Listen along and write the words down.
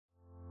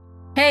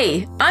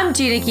Hey, I'm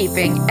Gina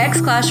Keeping,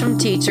 ex-classroom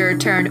teacher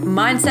turned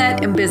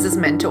mindset and business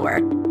mentor.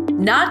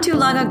 Not too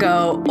long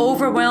ago,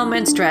 overwhelm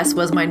and stress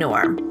was my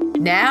norm.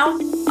 Now,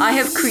 I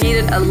have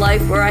created a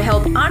life where I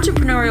help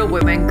entrepreneurial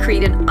women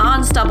create an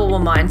unstoppable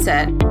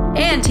mindset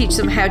and teach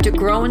them how to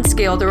grow and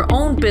scale their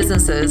own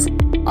businesses,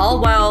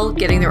 all while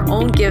getting their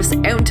own gifts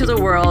out into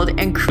the world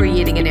and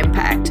creating an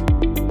impact.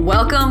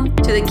 Welcome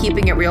to the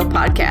Keeping It Real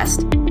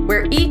podcast,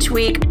 where each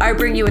week I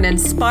bring you an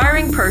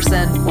inspiring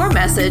person or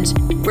message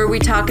where we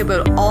talk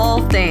about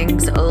all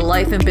things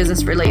life and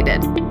business related,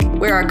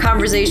 where our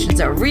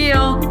conversations are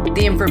real,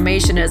 the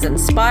information is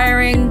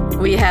inspiring,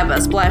 we have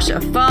a splash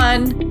of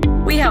fun,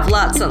 we have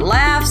lots of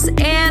laughs,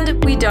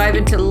 and we dive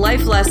into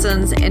life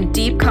lessons and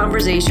deep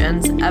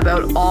conversations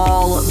about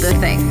all the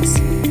things.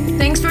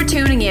 Thanks for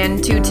tuning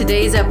in to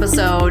today's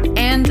episode,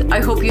 and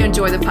I hope you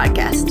enjoy the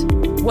podcast.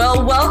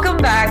 Well, welcome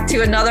back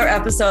to another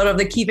episode of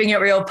the Keeping It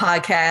Real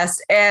podcast.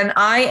 And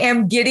I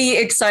am giddy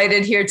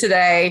excited here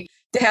today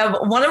to have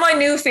one of my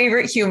new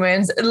favorite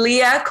humans,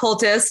 Leah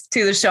Cultis,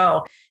 to the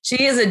show.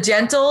 She is a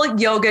gentle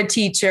yoga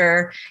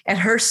teacher and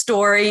her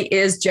story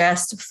is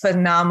just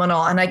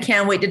phenomenal. And I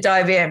can't wait to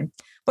dive in.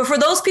 But for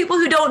those people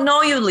who don't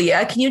know you,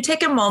 Leah, can you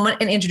take a moment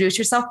and introduce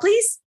yourself,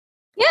 please?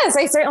 Yes,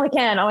 I certainly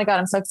can. Oh my God,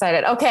 I'm so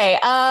excited. Okay.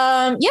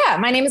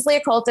 My name is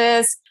Leah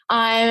Cultis.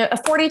 I'm a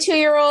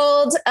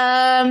 42-year-old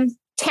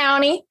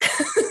townie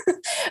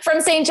from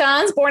St.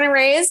 John's, born and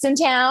raised in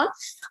town.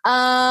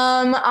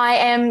 I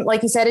am,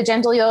 like you said, a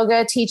gentle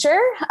yoga teacher,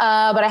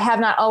 but I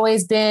have not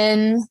always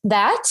been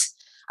that.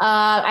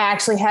 I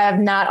actually have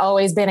not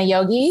always been a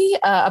yogi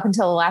up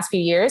until the last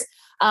few years,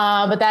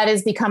 but that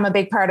has become a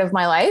big part of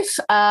my life.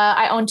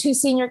 I own 2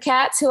 senior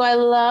cats who I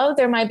love.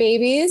 They're my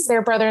babies.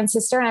 They're brother and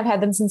sister, and I've had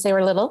them since they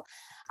were little.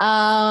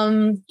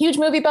 Huge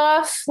movie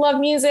buff, love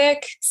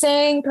music,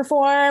 sing,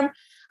 perform.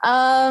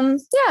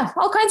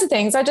 All kinds of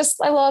things. I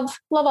love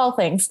all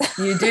things.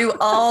 You do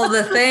all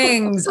the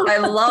things. I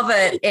love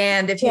it.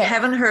 And if you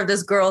haven't heard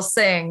this girl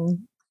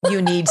sing,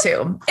 you need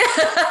to.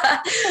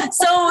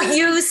 So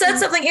you said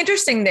something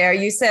interesting there.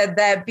 You said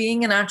that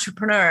being an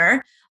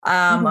entrepreneur,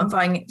 I'm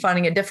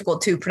finding it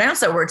difficult to pronounce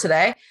that word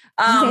today.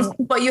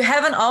 But you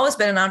haven't always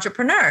been an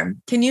entrepreneur.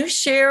 Can you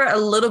share a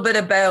little bit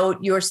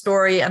about your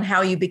story and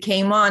how you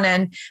became one,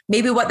 and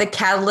maybe what the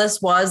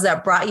catalyst was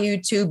that brought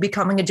you to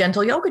becoming a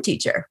gentle yoga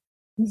teacher?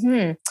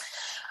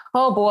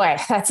 Oh boy,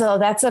 that's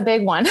a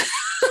big one.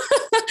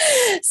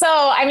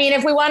 So,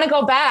 if we want to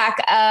go back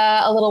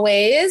a little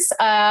ways,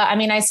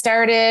 I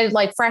started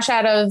like fresh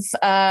out of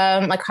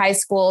high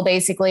school.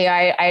 Basically,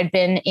 I'd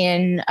been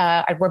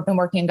I'd been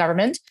working in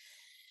government,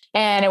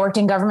 and I worked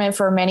in government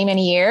for many,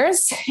 many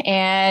years.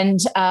 And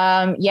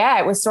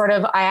it was sort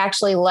of, I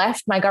actually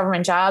left my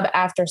government job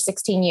after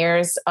 16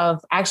 years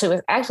of, it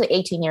was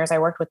 18 years I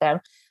worked with them.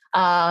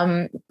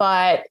 I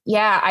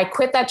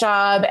quit that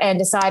job and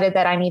decided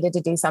that I needed to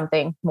do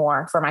something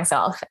more for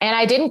myself. And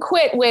I did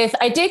quit with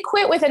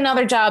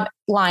another job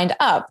lined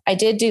up. I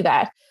did do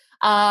that.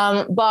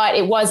 But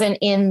it wasn't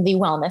in the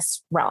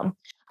wellness realm.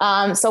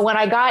 So when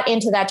I got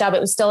into that job, it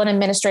was still an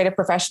administrative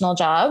professional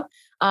job.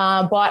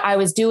 But I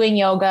was doing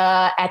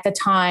yoga at the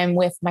time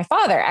with my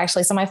father,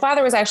 actually. So my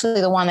father was actually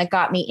the one that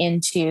got me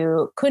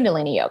into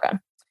Kundalini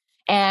yoga.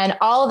 And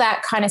all of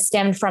that kind of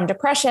stemmed from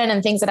depression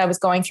and things that I was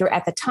going through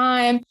at the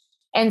time.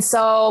 And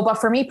so, but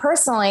for me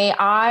personally,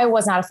 I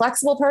was not a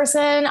flexible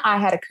person. I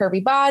had a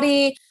curvy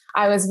body.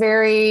 I was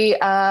very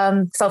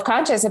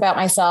self-conscious about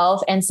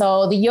myself. And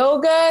so the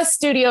yoga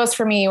studios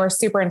for me were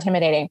super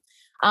intimidating.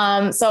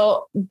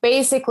 So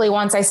basically,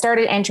 once I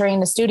started entering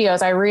the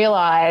studios, I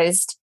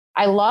realized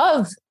I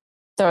love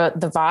the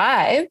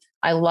vibe.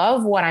 I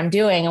love what I'm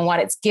doing and what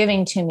it's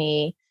giving to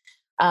me.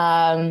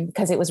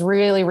 Because it was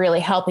really, really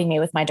helping me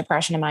with my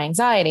depression and my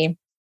anxiety.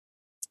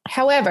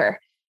 However,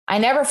 I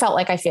never felt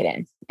like I fit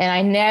in,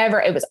 and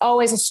it was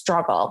always a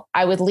struggle.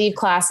 I would leave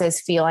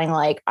classes feeling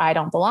like I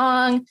don't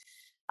belong,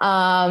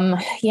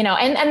 and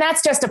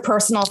that's just a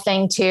personal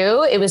thing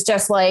too. It was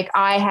just like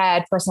I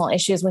had personal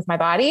issues with my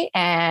body,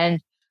 and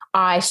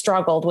I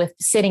struggled with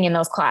sitting in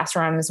those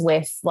classrooms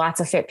with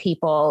lots of fit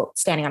people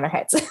standing on their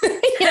heads, doing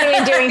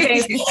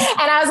things.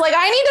 And I was like,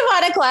 I need to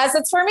find a class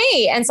that's for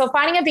me. And so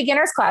finding a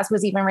beginner's class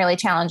was even really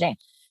challenging.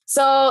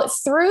 So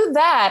through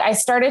that, I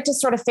started to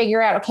sort of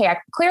figure out, okay,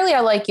 clearly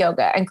I like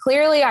yoga, and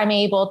clearly I'm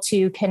able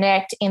to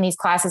connect in these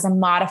classes and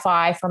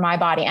modify for my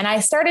body. And I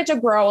started to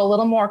grow a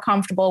little more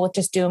comfortable with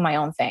just doing my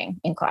own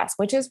thing in class,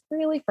 which is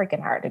really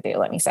freaking hard to do,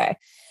 let me say.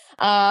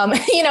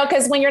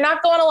 Because when you're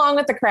not going along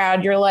with the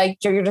crowd,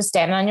 you're just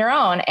standing on your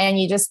own, and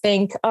you just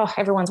think, oh,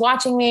 everyone's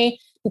watching me.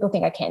 People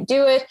think I can't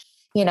do it.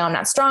 I'm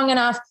not strong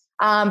enough.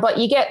 But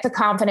you get the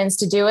confidence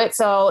to do it.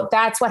 So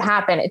that's what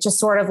happened. It just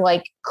sort of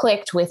like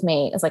clicked with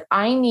me. It's like,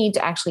 I need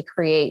to actually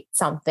create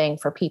something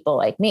for people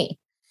like me.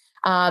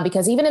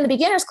 Because even in the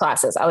beginner's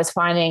classes, I was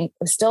finding it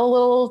was still a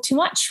little too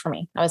much for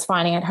me. I was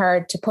finding it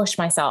hard to push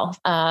myself.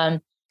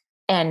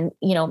 And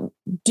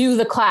do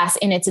the class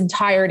in its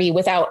entirety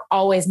without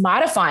always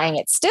modifying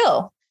it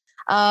still.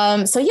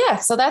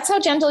 So that's how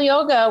Gentle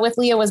Yoga with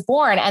Leah was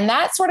born. And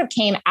that sort of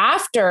came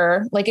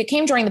after, like it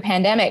came during the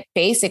pandemic,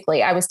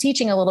 basically. I was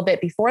teaching a little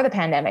bit before the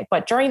pandemic,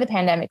 but during the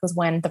pandemic was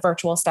when the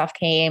virtual stuff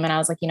came. And I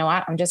was like, you know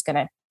what, I'm just going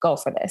to go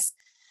for this.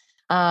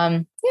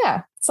 So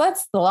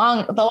that's the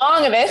long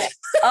of it.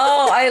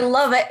 Oh, I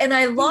love it. And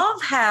I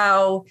love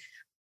how,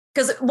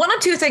 because one of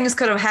two things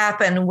could have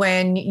happened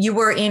when you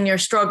were in your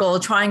struggle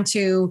trying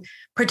to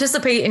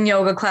participate in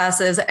yoga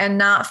classes and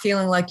not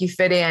feeling like you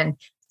fit in.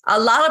 A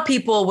lot of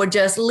people would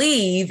just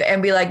leave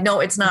and be like,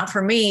 no, it's not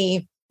for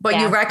me, but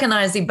you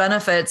recognize the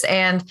benefits.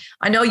 And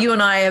I know you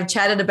and I have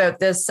chatted about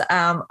this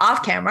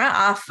off camera,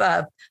 off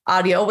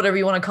audio, whatever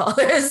you want to call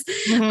this.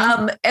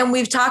 Mm-hmm. And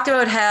we've talked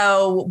about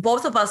how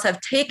both of us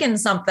have taken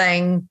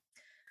something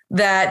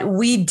that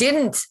we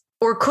didn't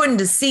or couldn't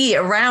see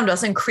around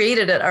us and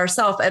created it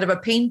ourselves out of a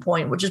pain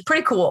point, which is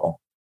pretty cool.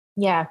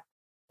 Yeah.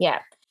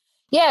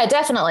 Yeah,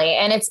 definitely.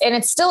 And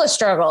it's still a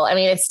struggle. I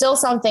mean, it's still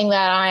something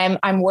that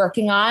I'm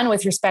working on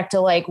with respect to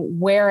like,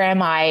 where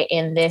am I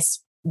in this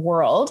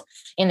world,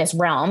 in this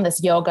realm,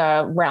 this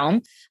yoga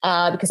realm?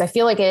 Because I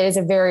feel like it is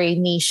a very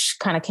niche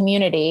kind of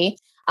community.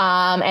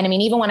 And I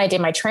mean, even when I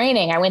did my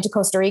training, I went to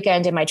Costa Rica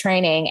and did my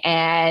training.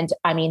 And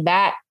I mean,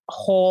 that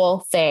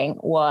whole thing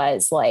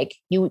was like,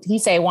 you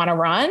say, want to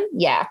run?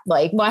 Yeah.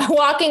 Like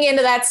walking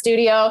into that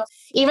studio,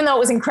 even though it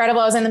was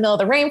incredible, I was in the middle of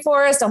the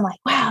rainforest. I'm like,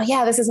 wow,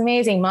 yeah, this is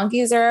amazing.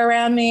 Monkeys are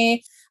around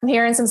me. I'm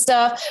hearing some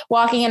stuff,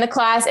 walking into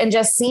class and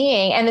just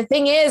seeing. And the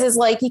thing is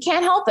like, you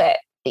can't help it.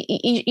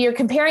 You're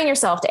comparing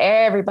yourself to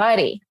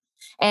everybody.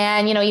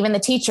 And, you know, even the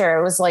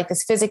teacher was like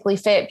this physically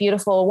fit,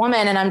 beautiful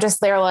woman. And I'm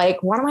just there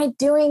like, what am I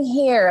doing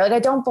here? Like, I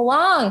don't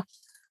belong.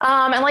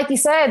 And like you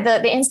said,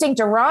 the instinct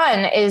to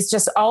run is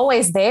just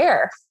always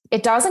there.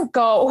 It doesn't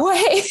go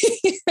away,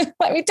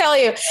 let me tell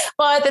you.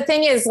 But the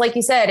thing is, like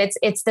you said,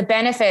 it's the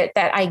benefit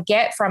that I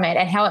get from it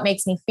and how it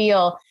makes me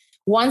feel.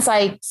 Once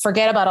I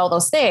forget about all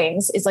those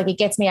things, it's like it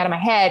gets me out of my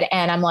head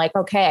and I'm like,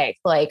 okay,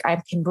 like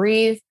I can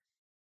breathe.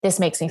 This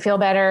makes me feel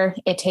better.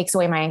 It takes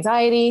away my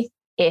anxiety.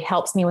 It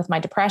helps me with my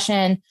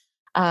depression.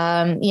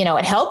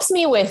 It helps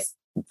me with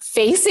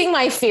facing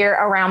my fear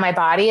around my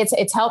body.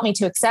 It's helped me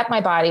to accept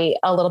my body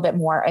a little bit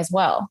more as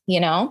well, you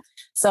know?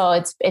 So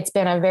it's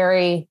been a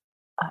very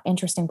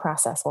interesting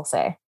process, we'll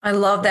say. I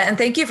love that. And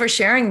thank you for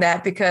sharing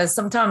that, because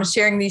sometimes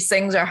sharing these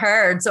things are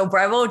hard. So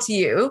bravo to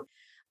you.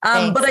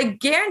 But I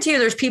guarantee you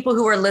there's people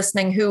who are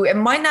listening who it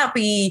might not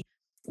be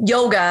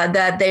yoga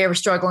that they are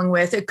struggling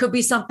with. It could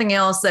be something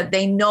else that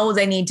they know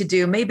they need to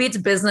do. Maybe it's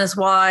business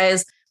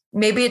wise.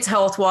 Maybe it's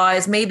health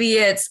wise. Maybe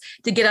it's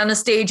to get on a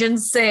stage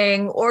and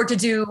sing or to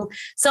do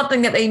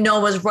something that they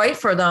know is right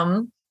for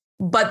them,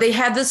 but they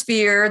have this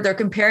fear. They're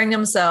comparing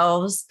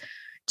themselves.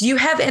 Do you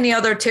have any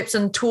other tips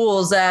and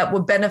tools that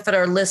would benefit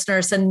our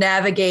listeners to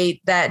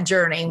navigate that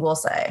journey, we'll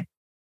say?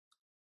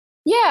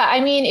 Yeah.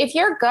 I mean, if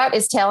your gut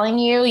is telling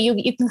you,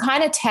 you can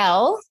kind of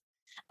tell,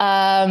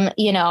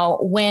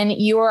 when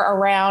you're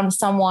around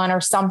someone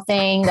or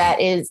something that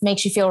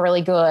makes you feel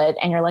really good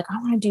and you're like, I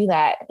want to do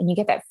that. And you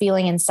get that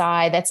feeling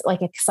inside. That's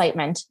like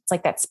excitement. It's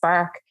like that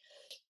spark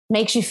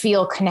makes you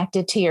feel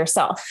connected to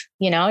yourself.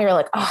 You know, you're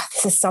like, oh,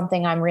 this is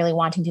something I'm really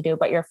wanting to do,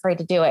 but you're afraid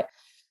to do it.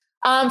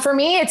 For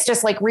me, it's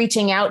just like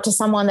reaching out to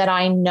someone that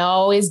I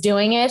know is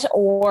doing it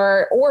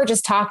or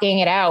just talking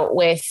it out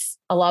with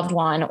a loved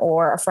one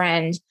or a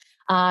friend.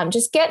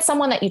 Just get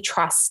someone that you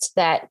trust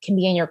that can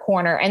be in your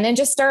corner and then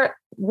just start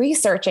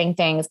researching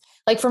things.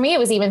 Like for me, it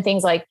was even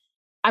things like,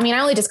 I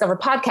only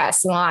discovered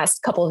podcasts in the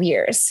last couple of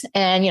years.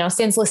 And,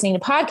 since listening to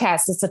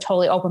podcasts, it's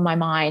totally opened my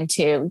mind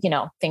to,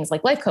 things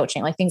like life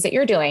coaching, like things that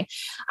you're doing,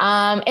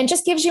 and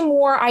just gives you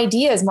more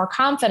ideas, more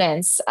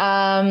confidence.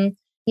 I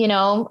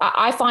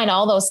find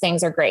all those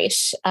things are great.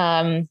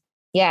 To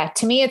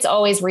me, it's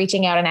always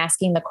reaching out and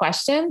asking the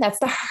question. That's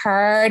the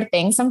hard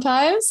thing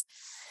sometimes.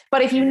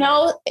 But if you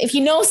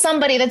know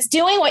somebody that's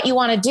doing what you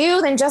want to do,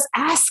 then just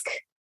ask,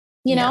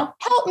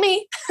 help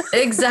me.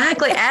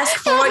 Exactly. Ask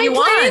for what you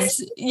want.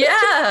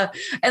 Yeah.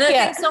 And I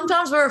think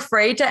sometimes we're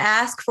afraid to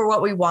ask for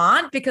what we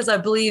want because I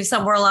believe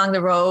somewhere along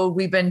the road,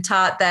 we've been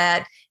taught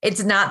that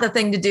it's not the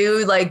thing to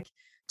do. Like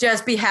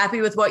just be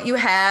happy with what you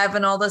have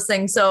and all those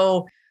things.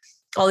 So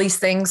all these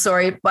things,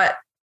 but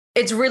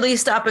it's really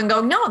stop and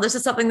go, no, this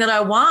is something that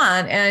I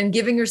want, and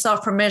giving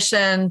yourself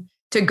permission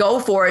to go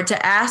for it,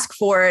 to ask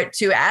for it,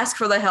 to ask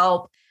for the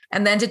help,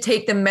 and then to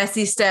take the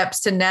messy steps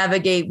to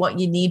navigate what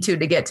you need to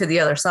get to the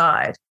other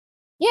side.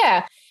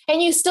 Yeah.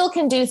 And you still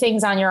can do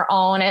things on your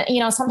own.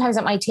 And, sometimes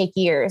it might take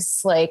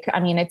years.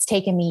 It's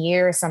taken me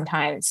years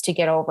sometimes to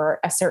get over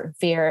a certain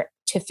fear,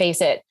 to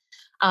face it.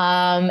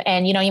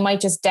 And, you might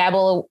just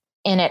dabble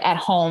in it at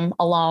home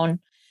alone,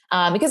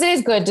 because it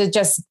is good to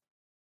just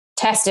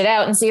test it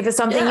out and see if it's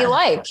something you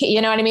like,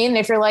 you know what I mean?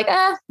 If you're like,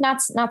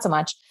 not so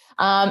much.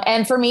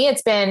 And for me,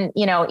 it's been,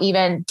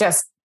 even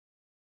just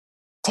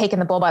taking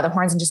the bull by the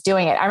horns and just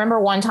doing it. I remember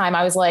one time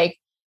I was like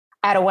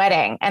at a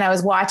wedding and I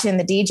was watching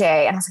the DJ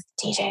and I was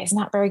like, the DJ is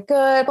not very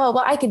good, blah,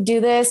 blah, I could do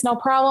this, no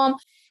problem.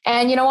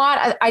 And you know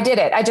what? I did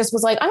it. I just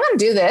was like, I'm going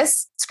to do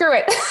this. Screw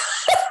it.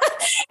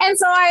 And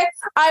so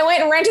I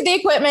went and rented the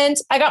equipment.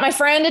 I got my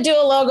friend to do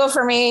a logo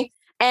for me.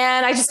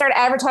 And I just started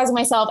advertising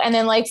myself. And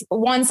then like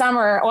one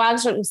summer, well,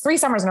 actually it was 3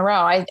 summers in a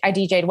row, I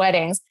DJ'd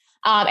weddings.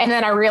 And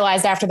then I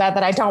realized after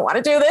that I don't want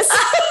to do this.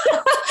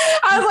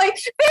 I was like,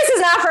 this is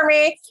not for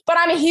me, but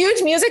I'm a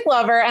huge music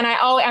lover and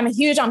I'm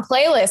huge on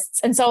playlists.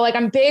 And so like,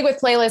 I'm big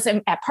with playlists,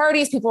 and at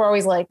parties, people are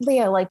always like,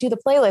 Leah, like do the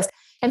playlist.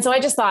 And so I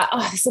just thought,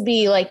 oh, this will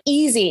be like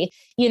easy,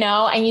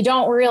 and you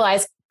don't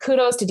realize,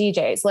 kudos to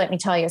DJs. Let me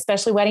tell you,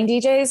 especially wedding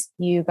DJs,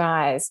 you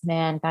guys,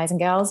 man, guys and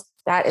gals,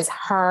 that is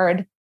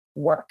hard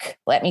work.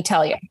 Let me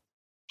tell you.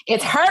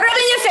 It's harder than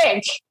you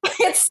think.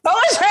 It's so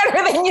much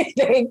harder than you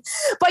think.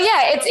 But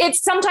yeah,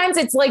 it's sometimes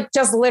it's like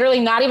just literally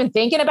not even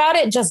thinking about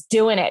it, just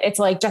doing it. It's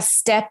like, just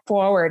step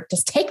forward,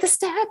 just take the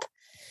step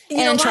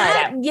and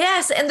try it.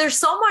 Yes. And there's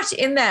so much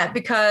in that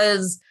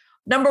because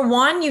number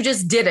one, you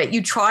just did it.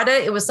 You tried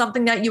it. It was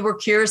something that you were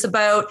curious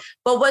about.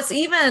 But what's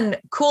even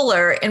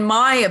cooler, in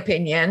my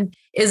opinion,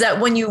 is that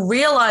when you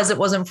realize it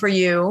wasn't for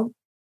you,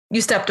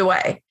 you stepped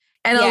away.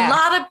 And a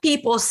lot of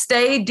people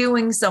stay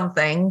doing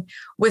something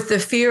with the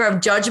fear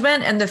of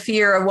judgment and the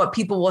fear of what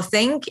people will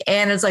think.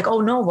 And it's like,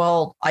 oh no,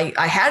 well,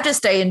 I had to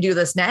stay and do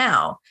this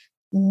now.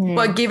 Mm-hmm.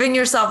 But giving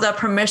yourself that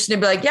permission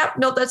to be like, yep,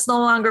 no, that's no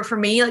longer for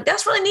me. Like,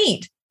 that's really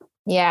neat.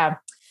 Yeah.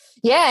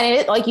 Yeah.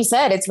 And like you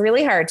said, it's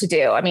really hard to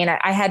do. I mean,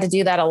 I had to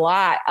do that a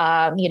lot.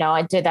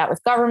 I did that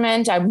with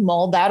government. I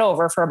mulled that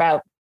over for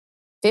about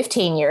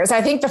 15 years.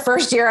 I think the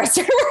first year I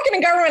started working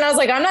in government, I was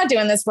like, I'm not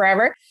doing this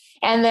forever.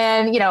 And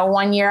then,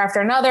 1 year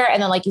after another.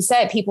 And then, like you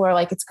said, people are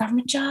like, it's a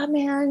government job,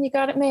 man. You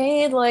got it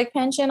made, like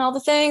pension, all the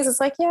things. It's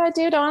like, yeah, I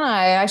do, don't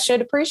I? I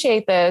should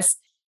appreciate this.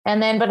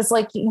 And then, but it's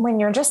like when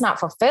you're just not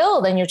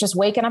fulfilled and you're just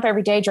waking up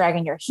every day,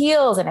 dragging your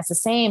heels, and it's the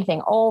same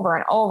thing over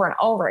and over and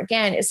over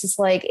again. It's just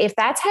like, if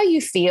that's how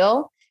you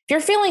feel, if you're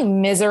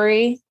feeling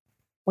misery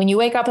when you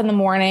wake up in the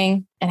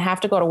morning and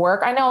have to go to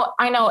work, I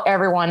know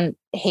everyone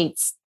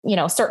hates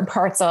certain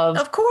parts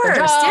of course, the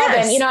job.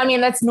 yes.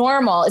 And, that's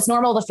normal. It's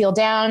normal to feel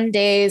down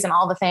days and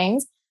all the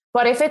things.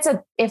 But if it's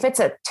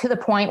to the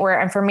point where,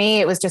 and for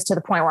me, it was just to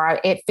the point where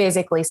it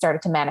physically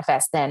started to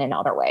manifest then in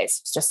other ways.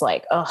 It's just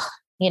like,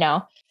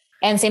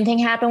 and same thing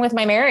happened with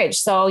my marriage.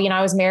 So,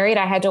 I was married,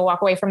 I had to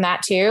walk away from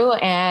that too.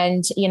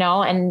 And,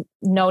 and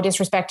no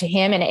disrespect to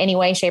him in any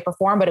way, shape or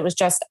form, but it was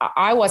just,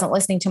 I wasn't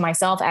listening to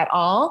myself at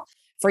all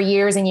for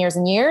years and years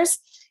and years.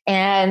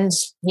 And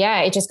yeah,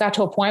 it just got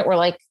to a point where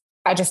like,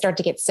 I just started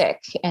to get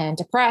sick and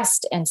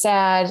depressed and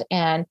sad.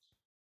 And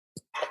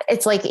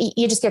it's like,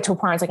 you just get to a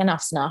point where it's like,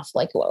 enough's enough.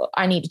 Like, well,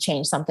 I need to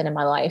change something in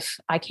my life.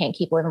 I can't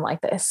keep living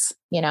like this,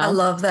 I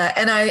love that.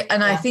 And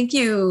I think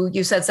you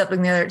said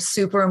something there that's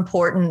super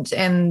important.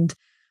 And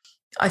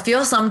I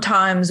feel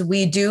sometimes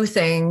we do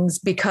things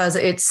because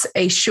it's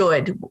a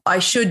should. I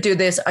should do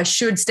this. I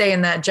should stay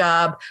in that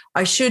job.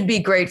 I should be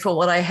grateful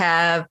what I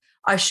have.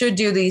 I should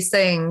do these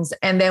things.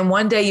 And then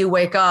one day you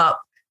wake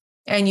up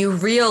and you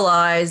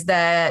realize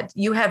that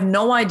you have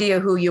no idea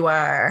who you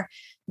are.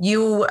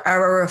 You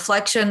are a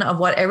reflection of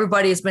what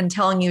everybody has been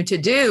telling you to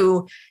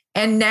do.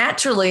 And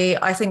naturally,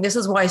 I think this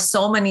is why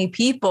so many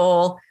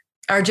people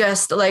are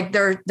just like,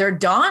 they're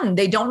done.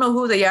 They don't know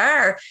who they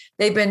are.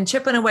 They've been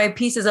chipping away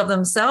pieces of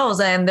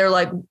themselves. And they're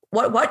like,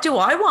 what do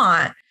I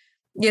want?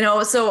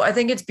 So I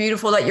think it's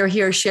beautiful that you're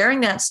here sharing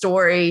that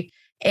story.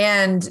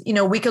 And,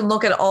 we can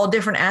look at all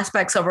different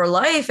aspects of our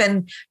life,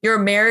 and your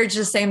marriage,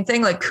 the same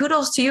thing. Like,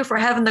 kudos to you for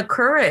having the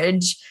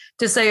courage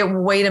to say,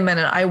 wait a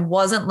minute, I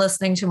wasn't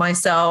listening to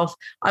myself.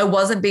 I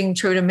wasn't being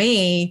true to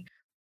me.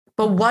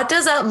 But what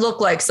does that look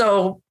like?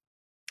 So,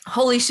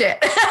 holy shit.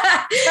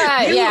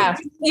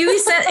 You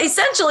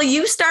essentially,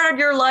 you started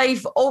your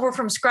life over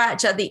from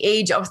scratch at the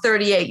age of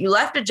 38. You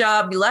left a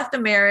job, you left a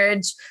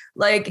marriage.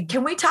 Like,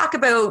 can we talk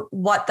about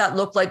what that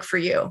looked like for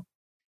you?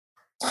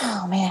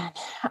 Oh man.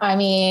 I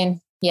mean,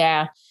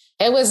 yeah,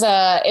 it was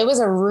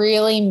a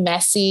really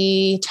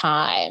messy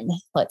time.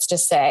 Let's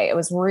just say it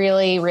was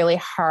really, really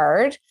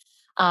hard.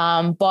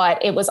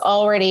 But it was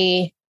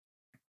already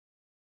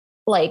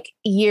like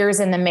years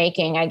in the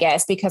making, I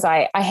guess, because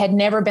I had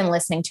never been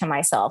listening to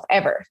myself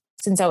ever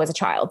since I was a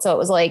child. So it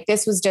was like,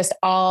 this was just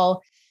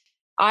all,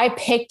 I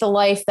picked the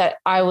life that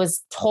I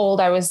was told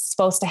I was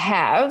supposed to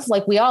have,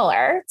 like we all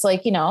are. It's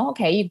like,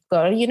 okay, you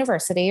go to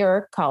university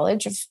or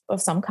college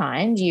of some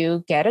kind,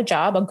 you get a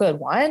job, a good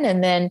one,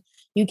 and then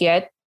you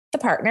get the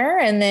partner,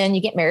 and then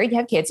you get married, you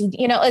have kids,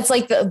 it's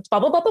like the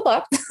blah, blah, blah, blah,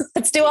 blah.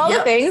 Let's do all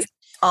the things.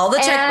 All the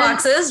check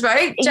boxes,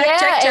 right?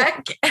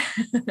 Check.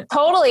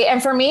 Totally.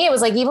 And for me, it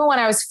was like, even when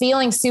I was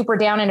feeling super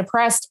down and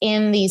depressed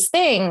in these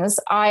things,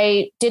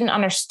 I didn't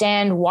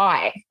understand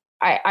why.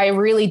 I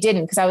really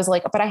didn't. Because I was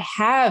like, but I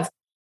have,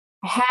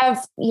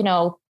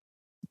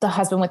 the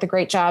husband with the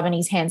great job, and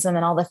he's handsome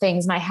and all the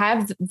things. And I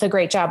have the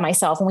great job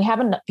myself, and we have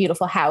a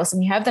beautiful house, and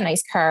we have the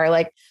nice car.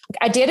 Like,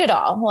 I did it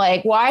all.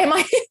 Like, why am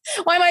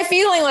I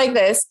feeling like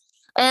this?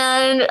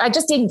 And I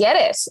just didn't get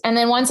it. And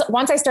then once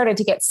I started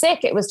to get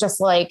sick, it was just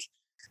like,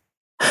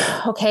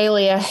 okay,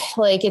 Leah,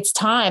 like, it's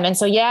time. And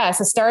so,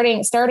 so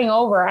starting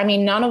over, I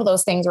mean, none of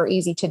those things were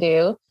easy to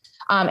do.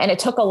 And it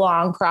took a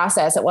long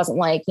process. It wasn't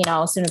like,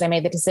 as soon as I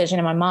made the decision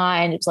in my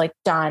mind, it's like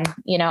done,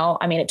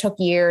 I mean, it took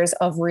years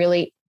of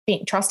really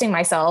trusting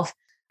myself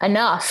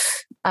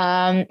enough.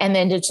 And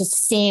then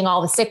just seeing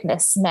all the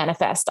sickness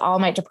manifest, all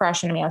my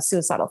depression,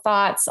 suicidal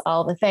thoughts,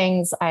 all the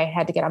things. I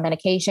had to get on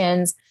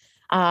medications.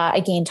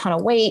 I gained a ton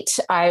of weight.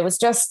 I was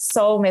just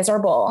so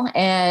miserable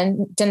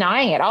and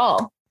denying it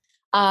all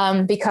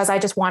because I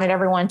just wanted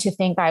everyone to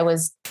think I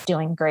was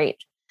doing great.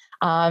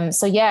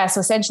 So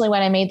essentially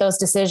when I made those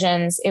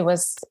decisions, it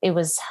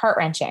was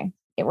heart-wrenching.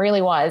 It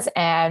really was.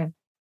 And,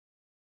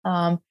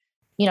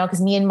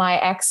 because me and my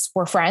ex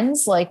were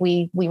friends, like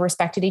we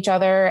respected each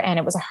other, and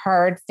it was a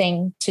hard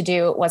thing to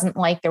do. It wasn't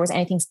like there was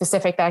anything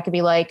specific that I could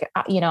be like,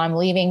 I'm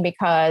leaving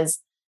because,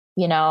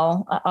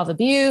 of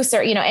abuse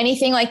or,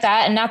 anything like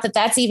that. And not that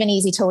that's even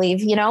easy to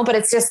leave, but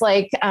it's just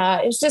like,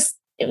 it was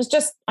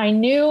just, I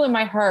knew in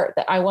my heart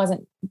that I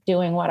wasn't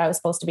doing what I was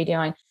supposed to be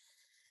doing.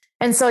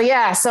 And so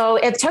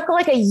it took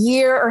like a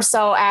year or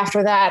so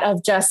after that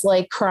of just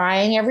like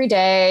crying every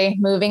day,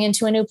 moving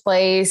into a new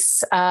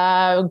place,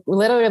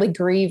 literally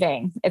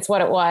grieving. It's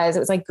what it was. It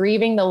was like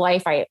grieving the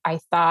life I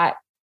thought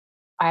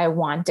I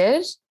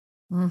wanted,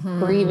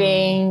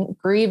 grieving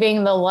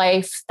the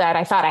life that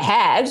I thought I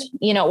had,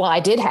 I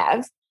did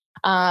have,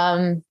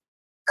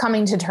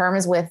 coming to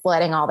terms with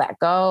letting all that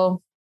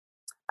go,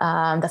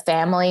 the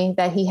family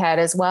that he had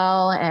as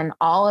well. And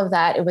all of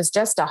that, it was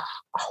just a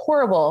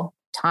horrible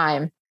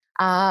time.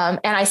 And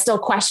I still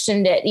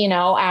questioned it,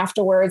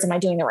 afterwards, am I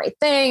doing the right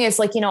thing? It's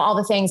like, all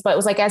the things, but it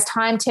was like, as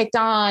time ticked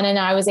on and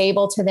I was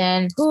able to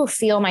then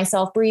feel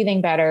myself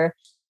breathing better.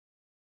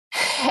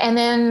 And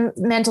then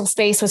mental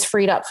space was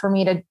freed up for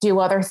me to do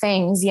other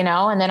things,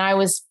 and then I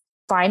was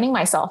finding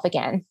myself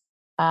again.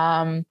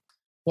 And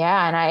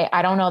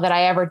I don't know that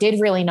I ever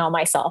did really know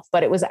myself,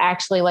 but it was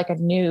actually like a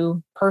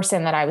new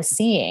person that I was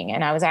seeing.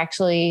 And I was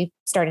actually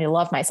starting to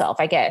love myself,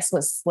 I guess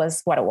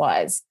was what it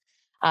was.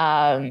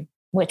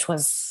 Which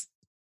was,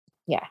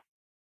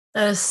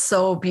 That is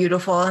so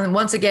beautiful. And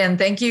once again,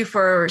 thank you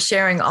for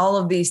sharing all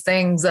of these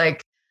things.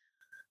 Like,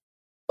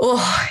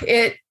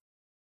 it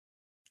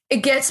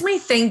gets me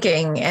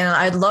thinking, and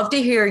I'd love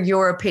to hear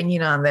your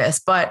opinion on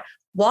this, but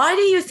why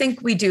do you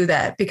think we do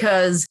that?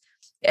 Because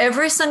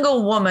every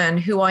single woman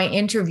who I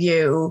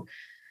interview,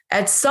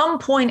 at some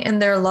point in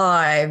their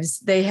lives,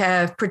 they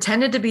have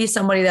pretended to be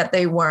somebody that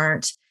they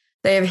weren't.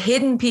 They have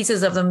hidden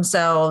pieces of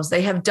themselves.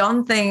 They have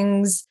done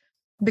things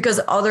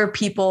because other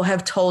people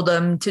have told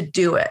them to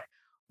do it.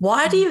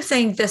 Why do you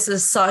think this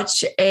is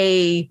such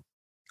a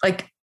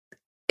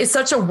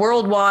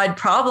worldwide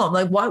problem?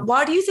 Like,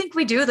 why do you think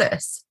we do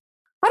this?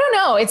 I don't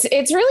know.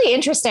 It's really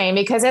interesting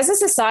because as a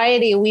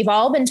society, we've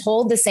all been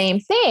told the same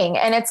thing.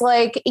 And it's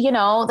like,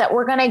 that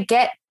we're going to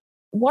get,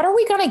 what are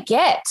we going to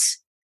get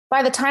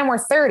by the time we're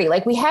 30?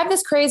 Like, we have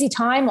this crazy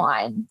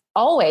timeline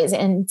always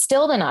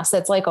instilled in us.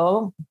 That's like,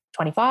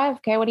 25.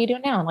 Okay. What are you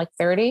doing now? I'm like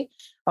 30.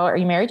 Oh, are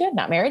you married yet?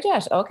 Not married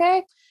yet.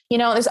 Okay.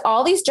 There's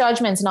all these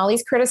judgments and all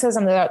these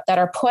criticisms that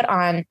are put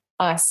on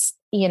us,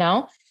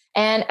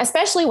 and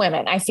especially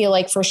women, I feel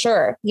like for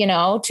sure,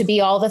 to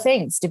be all the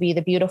things, to be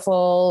the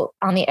beautiful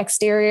on the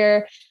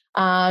exterior,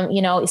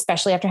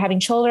 especially after having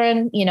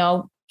children,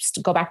 just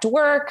to go back to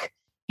work,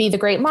 be the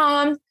great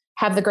mom,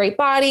 have the great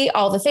body,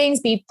 all the things,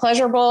 be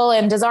pleasurable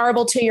and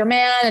desirable to your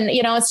man. And,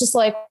 it's just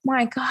like,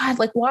 my God,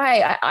 like,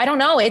 why? I don't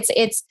know.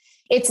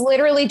 It's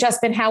literally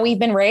just been how we've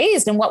been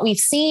raised and what we've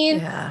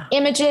seen,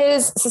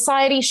 images,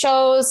 society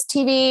shows,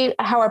 TV,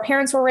 how our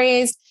parents were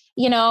raised,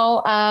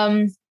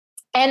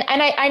 and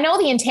I know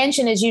the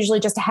intention is usually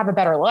just to have a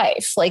better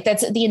life. Like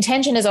that's the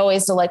intention is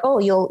always to like,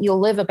 you'll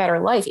live a better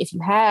life if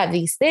you have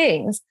these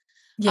things.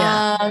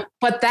 Yeah.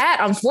 But that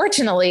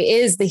unfortunately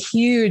is the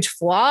huge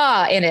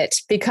flaw in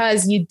it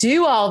because you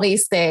do all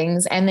these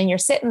things and then you're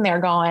sitting there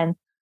going,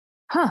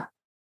 got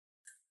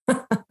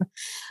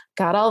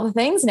all the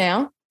things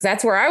now.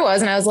 That's where I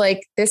was. And I was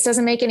like, this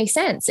doesn't make any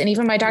sense. And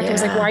even my doctor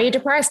was like, why are you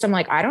depressed? I'm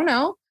like, I don't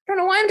know. I don't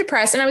know why I'm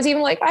depressed. And I was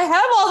even like, I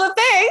have all the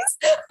things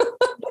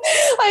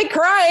like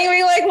crying,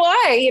 being like,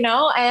 why,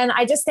 and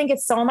I just think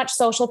it's so much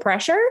social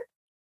pressure.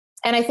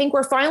 And I think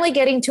we're finally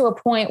getting to a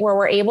point where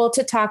we're able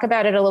to talk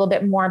about it a little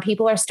bit more.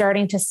 People are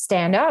starting to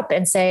stand up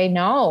and say,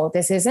 no,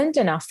 this isn't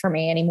enough for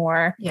me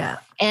anymore. Yeah.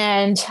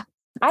 And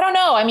I don't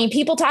know. I mean,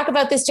 people talk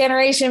about this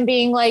generation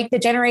being like the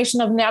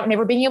generation of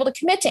never being able to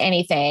commit to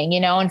anything,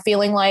 and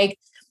feeling like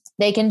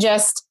they can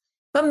just.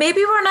 But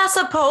maybe we're not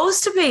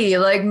supposed to be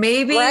like,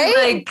 maybe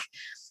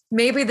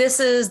maybe this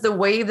is the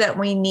wave that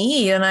we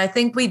need. And I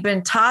think we've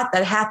been taught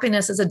that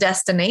happiness is a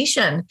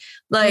destination.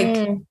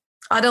 Like,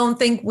 I don't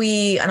think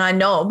and I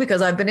know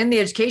because I've been in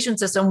the education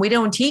system, we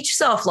don't teach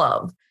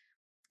self-love.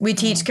 We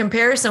teach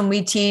comparison.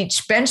 We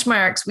teach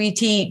benchmarks. We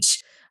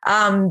teach,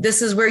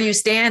 this is where you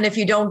stand. If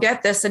you don't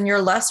get this, then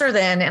you're lesser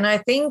than. And I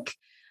think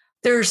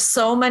there's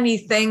so many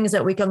things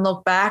that we can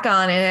look back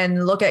on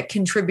and look at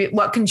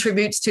what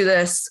contributes to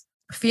this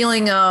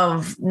feeling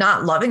of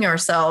not loving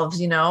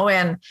ourselves,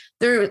 and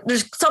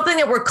there's something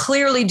that we're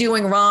clearly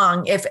doing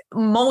wrong if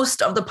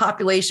most of the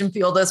population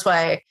feel this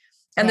way.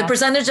 And the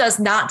percentage that's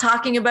not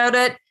talking about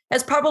it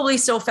has probably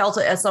still felt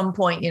it at some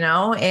point,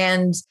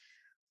 and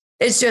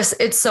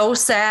it's so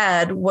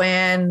sad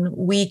when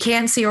we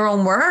can't see our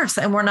own worth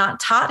and we're not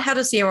taught how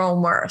to see our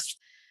own worth.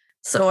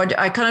 So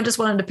I kind of just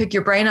wanted to pick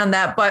your brain on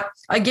that, but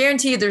I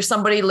guarantee you there's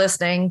somebody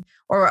listening,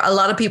 or a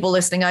lot of people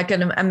listening, I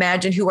can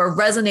imagine, who are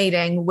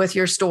resonating with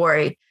your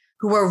story,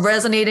 who are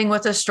resonating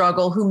with the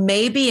struggle, who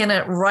may be in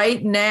it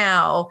right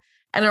now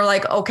and are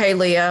like, okay,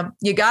 Leah,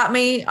 you got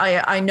me.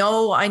 I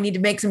know I need to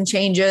make some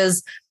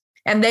changes,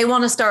 and they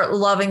want to start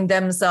loving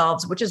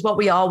themselves, which is what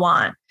we all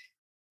want.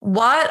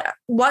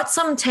 What's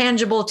some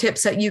tangible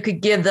tips that you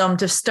could give them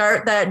to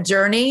start that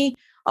journey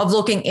of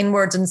looking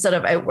inwards instead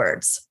of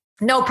outwards?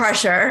 No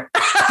pressure.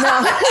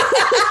 No.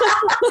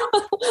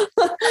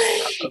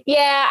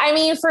 Yeah. I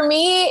mean, for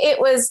me, it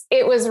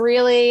was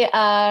really,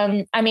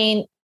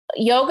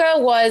 yoga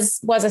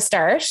was a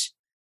start.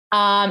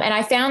 And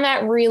I found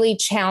that really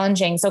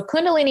challenging. So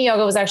Kundalini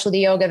yoga was actually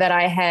the yoga that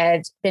I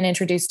had been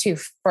introduced to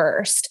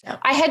first. Yep.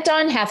 I had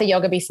done hatha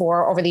yoga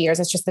before over the years.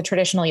 It's just the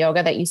traditional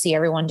yoga that you see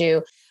everyone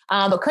do.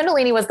 But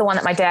Kundalini was the one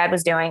that my dad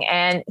was doing.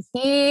 And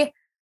he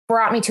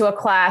brought me to a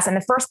class. And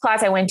the first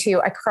class I went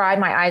to, I cried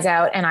my eyes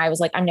out and I was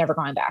like, I'm never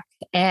going back.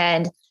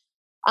 And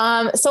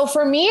so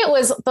for me, it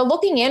was the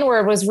looking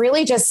inward was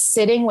really just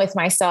sitting with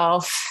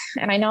myself.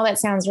 And I know that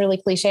sounds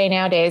really cliche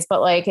nowadays,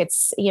 but like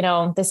it's,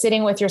 the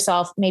sitting with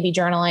yourself, maybe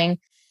journaling,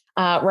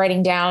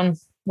 writing down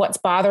what's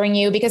bothering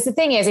you. Because the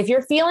thing is, if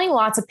you're feeling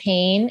lots of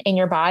pain in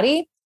your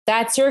body,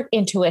 that's your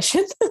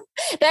intuition.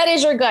 That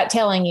is your gut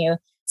telling you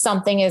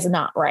something is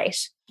not right.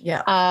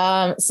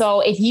 Yeah.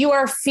 So if you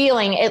are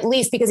feeling, at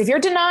least, because if you're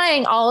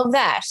denying all of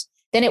that,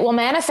 then it will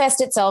manifest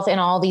itself in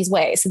all these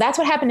ways. So that's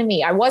what happened to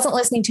me. I wasn't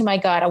listening to my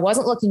gut. I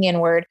wasn't looking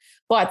inward,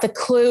 but the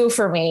clue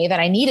for me that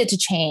I needed to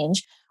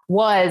change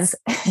was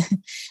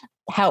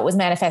how it was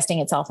manifesting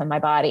itself in my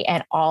body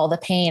and all the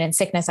pain and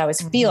sickness I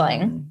was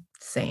feeling.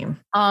 Same.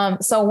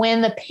 So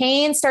when the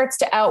pain starts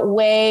to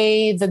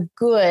outweigh the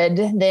good,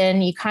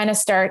 then you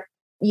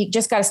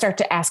just got to start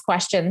to ask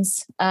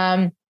questions.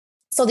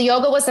 So the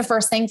yoga was the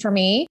first thing for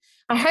me.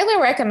 I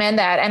highly recommend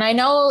that. And I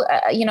know,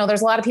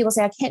 there's a lot of people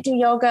say, I can't do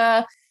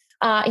yoga.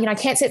 I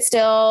can't sit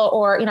still,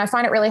 or, I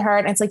find it really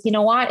hard. And it's like, you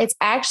know what? It's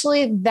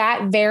actually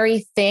that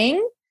very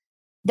thing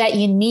that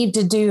you need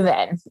to do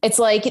then. It's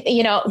like,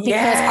 because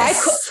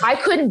yes. I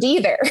couldn't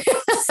either.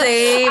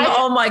 Same.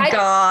 Oh my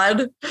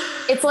God.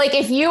 It's like,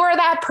 if you are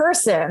that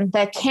person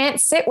that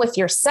can't sit with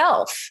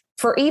yourself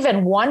for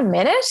even 1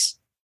 minute.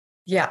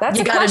 Yeah.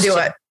 You got to do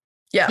it.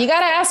 Yeah. You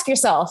got to ask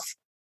yourself,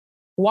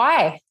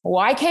 why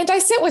can't I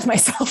sit with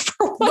myself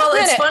for 1 minute?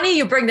 Well, it's funny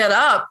you bring that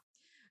up,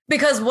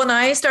 because when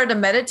I started to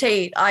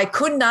meditate, I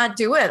could not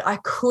do it. I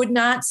could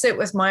not sit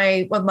with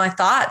my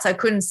thoughts. I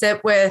couldn't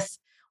sit with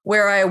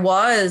where I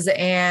was.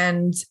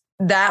 And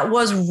that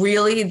was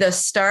really the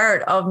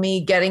start of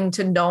me getting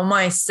to know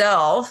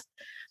myself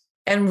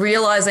and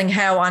realizing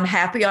how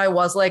unhappy I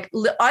was. Like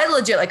I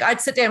legit,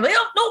 I'd sit down, like,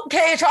 oh, no,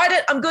 okay, I tried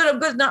it. I'm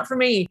good. Not for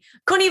me.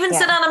 Couldn't even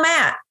sit on a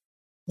mat.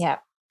 Yeah.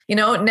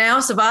 Now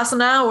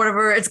Savasana,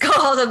 whatever it's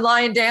called, and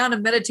lying down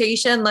and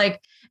meditation,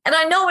 and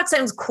I know it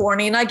sounds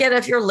corny, and I get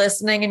if you're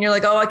listening and you're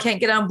like, oh, I can't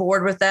get on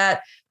board with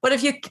that. But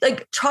if you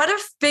try to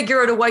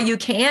figure out a way you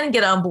can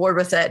get on board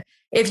with it.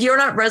 If you're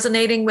not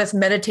resonating with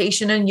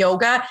meditation and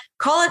yoga,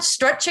 call it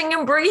stretching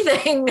and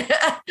breathing.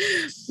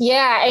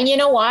 Yeah. And you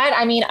know what?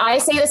 I mean, I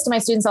say this to my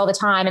students all the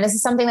time, and this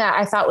is something that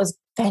I thought was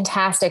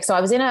fantastic. So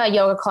I was in a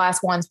yoga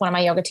class once, one of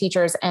my yoga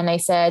teachers, and they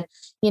said,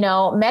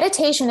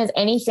 meditation is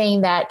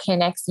anything that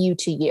connects you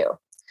to you.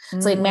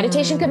 So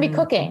meditation can be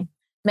cooking.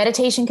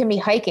 Meditation can be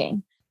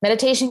hiking.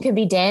 Meditation could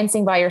be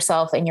dancing by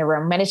yourself in your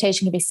room.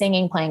 Meditation could be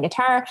singing, playing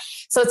guitar.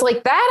 So it's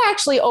like that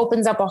actually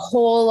opens up a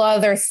whole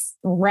other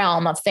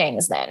realm of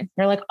things then.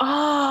 You're like,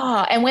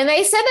 and when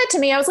they said that to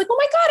me, I was like, oh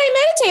my God,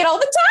 I meditate all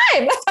the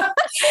time.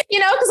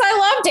 Because I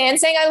love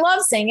dancing. I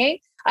love singing.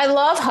 I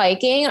love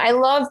hiking. I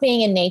love being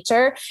in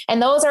nature.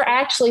 And those are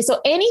actually, so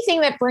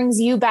anything that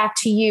brings you back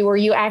to you, where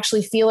you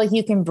actually feel like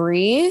you can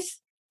breathe.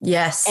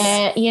 Yes.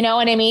 And you know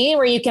what I mean?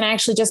 Where you can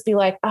actually just be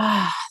like,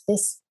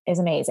 this is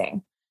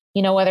amazing.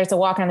 Whether it's a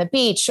walk on the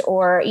beach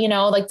or,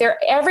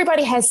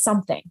 everybody has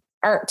something,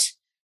 art,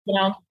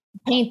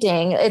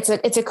 painting. It's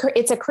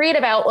a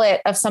creative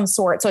outlet of some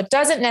sort. So it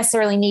doesn't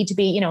necessarily need to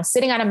be,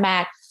 sitting on a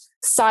mat,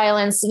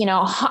 silence,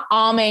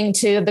 humming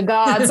to the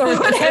gods or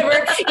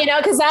whatever,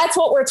 because that's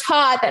what we're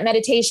taught that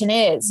meditation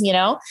is,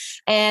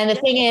 and the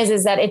thing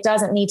is that it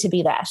doesn't need to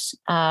be that.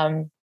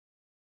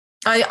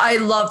 I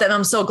love that.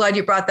 I'm so glad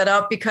you brought that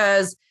up,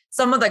 because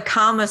some of the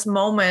calmest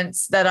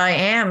moments that I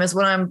am is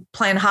when I'm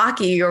playing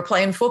hockey or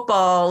playing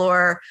football,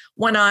 or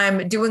when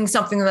I'm doing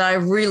something that I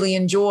really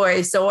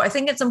enjoy. So I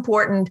think it's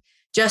important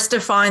just to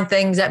find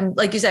things that,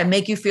 like you said,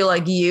 make you feel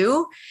like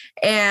you.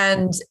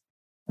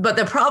 But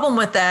the problem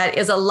with that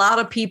is a lot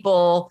of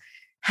people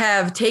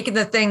have taken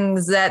the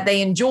things that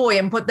they enjoy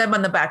and put them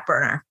on the back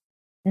burner.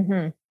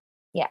 Mm-hmm.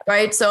 Yeah.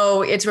 Right.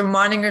 So it's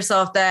reminding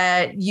yourself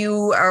that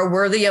you are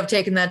worthy of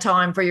taking that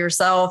time for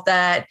yourself,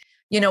 that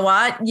you know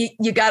what,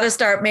 you got to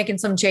start making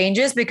some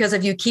changes, because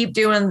if you keep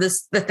doing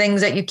the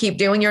things that you keep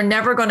doing, you're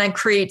never going to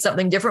create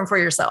something different for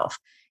yourself.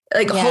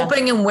 Like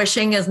hoping and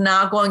wishing is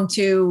not going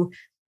to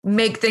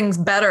make things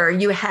better.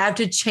 You have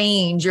to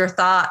change your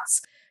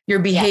thoughts, your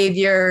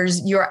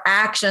behaviors, your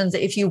actions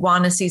if you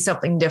want to see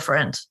something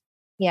different.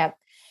 Yeah.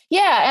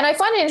 Yeah. And I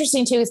find it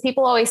interesting too, is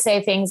people always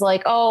say things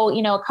like, oh,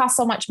 you know, it costs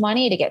so much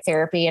money to get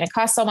therapy and it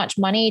costs so much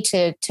money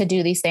to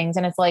do these things.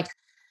 And it's like,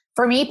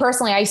 for me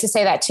personally, I used to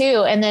say that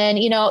too. And then,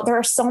 you know, there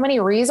are so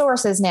many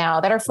resources now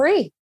that are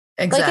free.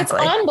 Exactly.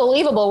 Like, it's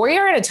unbelievable.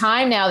 We're at a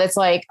time now that's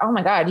like, oh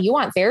my God, you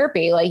want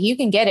therapy? Like, you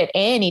can get it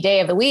any day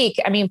of the week.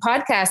 I mean,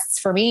 podcasts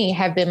for me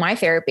have been my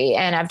therapy,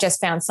 and I've just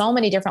found so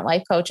many different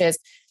life coaches.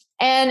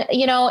 And,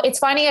 you know, it's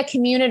finding a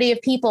community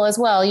of people as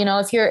well. You know,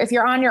 if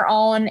you're on your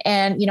own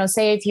and, you know,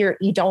 say if you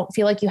don't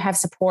feel like you have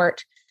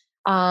support,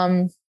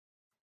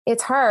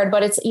 it's hard,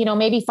 but it's, you know,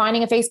 maybe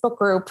finding a Facebook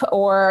group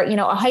or, you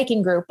know, a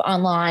hiking group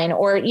online,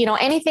 or, you know,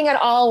 anything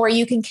at all where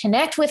you can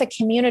connect with a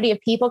community of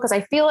people. Cause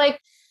I feel like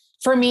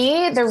for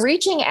me, the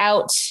reaching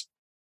out,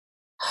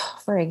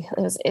 it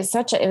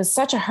was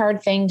such a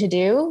hard thing to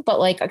do, but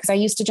like, cause I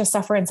used to just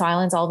suffer in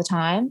silence all the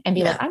time and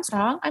be like, I'm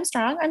strong.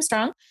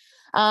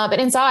 But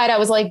inside I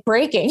was like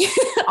breaking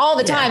all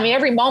the time. I mean,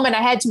 every moment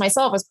I had to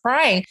myself was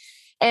crying.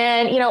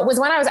 And, you know, it was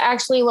when I was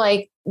actually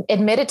like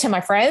admitted to my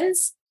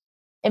friends,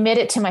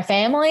 admitted to my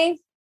family,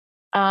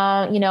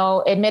 you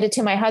know, admitted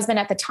to my husband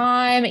at the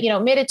time, you know,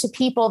 admitted to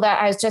people that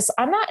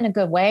I'm not in a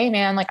good way,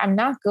 man. Like, I'm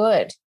not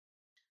good.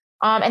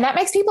 And that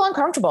makes people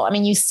uncomfortable. I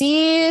mean, you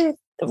see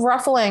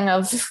ruffling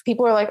of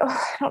people who are like, oh,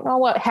 I don't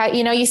know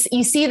you know, you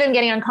see them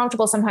getting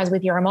uncomfortable sometimes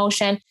with your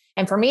emotion.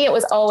 And for me, it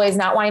was always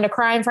not wanting to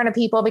cry in front of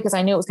people because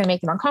I knew it was going to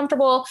make them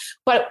uncomfortable.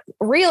 But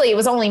really, it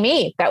was only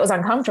me that was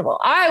uncomfortable.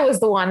 I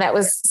was the one that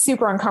was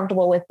super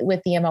uncomfortable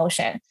with the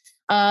emotion.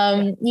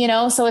 You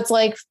know, so it's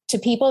like, to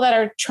people that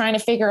are trying to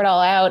figure it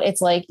all out, it's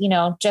like, you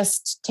know,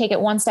 just take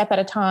it one step at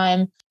a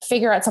time,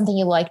 figure out something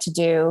you like to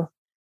do,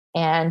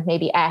 and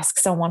maybe ask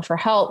someone for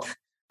help.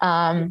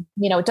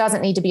 You know, it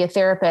doesn't need to be a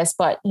therapist,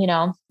 but, you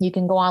know, you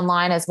can go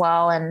online as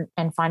well and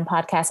find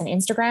podcasts, and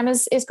Instagram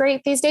is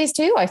great these days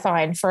too. I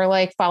find, for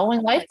like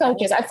following life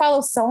coaches. I follow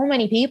so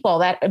many people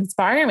that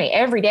inspire me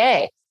every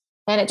day.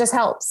 And it just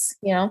helps,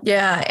 you know?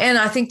 Yeah. And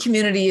I think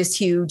community is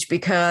huge,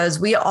 because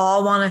we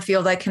all want to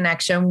feel that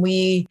connection.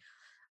 We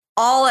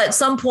all at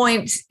some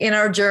point in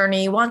our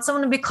journey want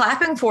someone to be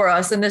clapping for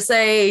us and to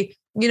say,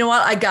 you know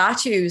what, I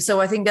got you. So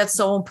I think that's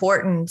so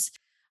important.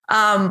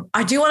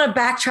 I do want to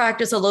backtrack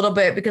just a little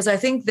bit, because I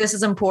think this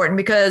is important,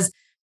 because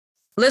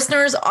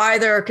listeners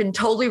either can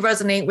totally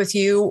resonate with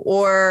you,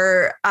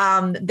 or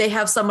they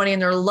have somebody in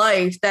their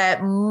life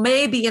that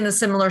may be in a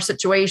similar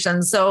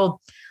situation.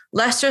 So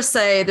let's just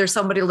say there's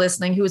somebody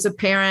listening who is a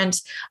parent,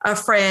 a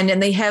friend,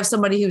 and they have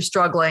somebody who's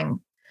struggling.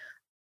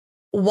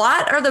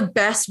 What are the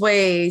best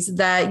ways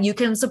that you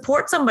can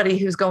support somebody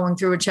who's going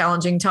through a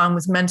challenging time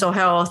with mental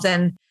health,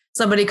 and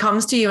somebody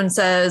comes to you and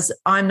says,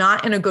 I'm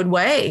not in a good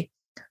way?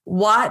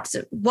 What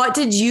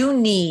did you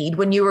need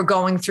when you were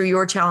going through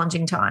your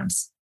challenging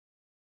times?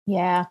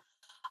 Yeah.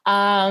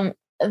 The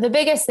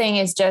biggest thing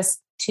is just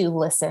to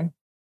listen.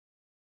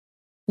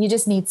 You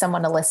just need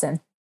someone to listen.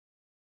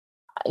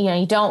 You know,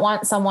 you don't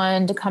want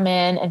someone to come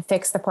in and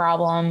fix the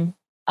problem.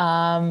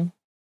 You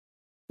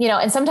know,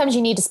 and sometimes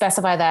you need to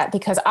specify that,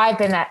 because I've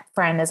been that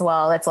friend as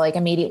well. That's like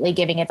immediately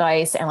giving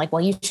advice and like,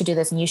 well, you should do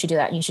this and you should do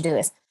that and you should do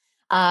this.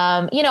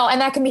 You know, and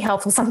that can be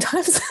helpful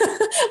sometimes,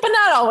 but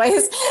not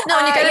always. No,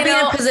 and you got to be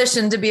in a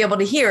position to be able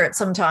to hear it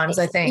sometimes,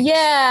 I think.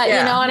 Yeah.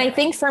 You know, and I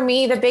think for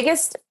me, the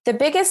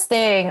biggest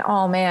thing,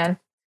 oh man,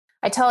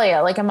 I tell you,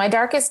 like in my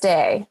darkest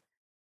day,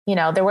 you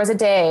know, there was a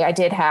day I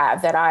did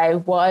have that I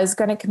was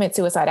going to commit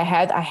suicide. I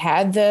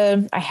had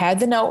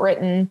the note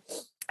written.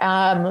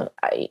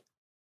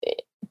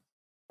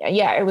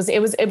 It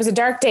was a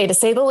dark day, to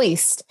say the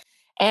least.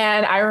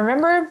 And I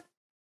remember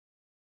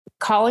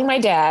calling my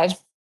dad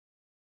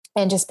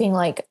and just being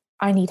like,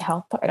 I need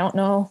help. I don't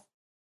know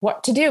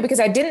what to do, because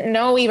I didn't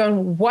know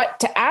even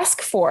what to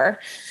ask for.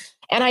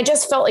 And I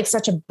just felt like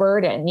such a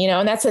burden, you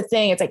know, and that's the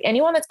thing. It's like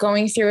anyone that's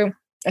going through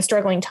a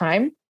struggling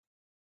time,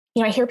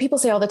 you know, I hear people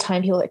say all the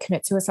time, people that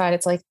commit suicide,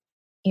 it's like,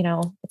 you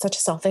know, it's such a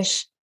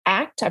selfish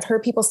act. I've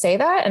heard people say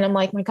that. And I'm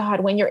like, my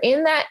God, when you're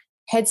in that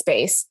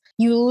headspace,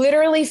 you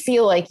literally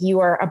feel like you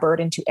are a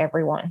burden to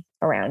everyone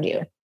around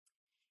you.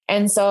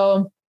 And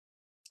so,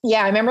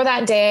 yeah, I remember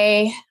that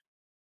day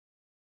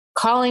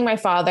calling my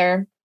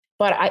father,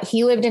 but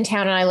he lived in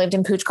town and I lived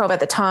in Pooch Cove at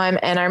the time.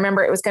 And I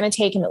remember it was going to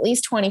take him at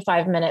least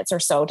 25 minutes or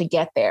so to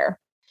get there.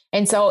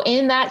 And so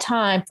in that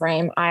time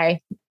frame, I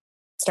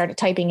started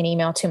typing an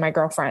email to my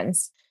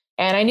girlfriends,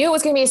 and I knew it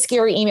was going to be a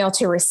scary email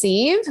to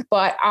receive,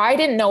 but I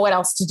didn't know what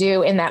else to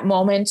do in that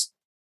moment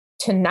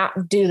to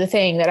not do the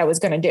thing that I was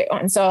going to do.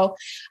 And so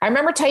I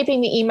remember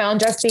typing the email and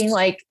just being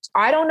like,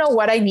 I don't know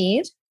what I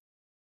need.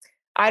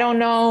 I don't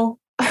know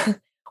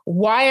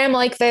why I'm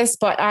like this,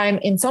 but I'm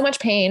in so much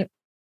pain.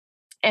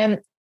 And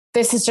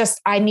this is just,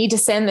 I need to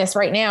send this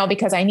right now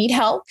because I need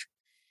help.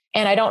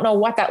 And I don't know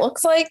what that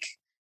looks like.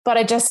 but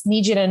I just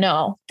need you to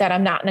know that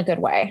I'm not in a good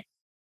way.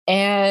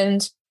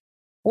 And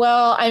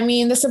well, I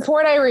mean, the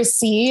support I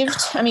received,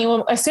 I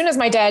mean, as soon as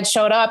my dad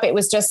showed up, it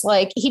was just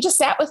like, he just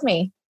sat with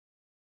me.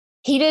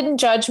 He didn't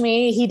judge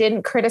me. He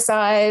didn't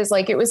criticize.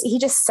 Like he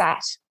just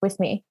sat with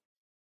me.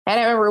 And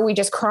I remember we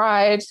just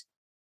cried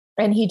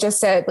and he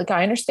just said, like,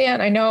 I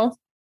understand, I know.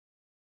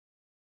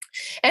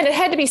 And it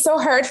had to be so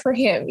hard for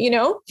him,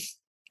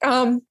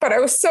 but I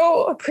was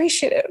so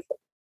appreciative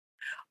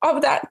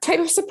of that type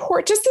of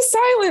support, just the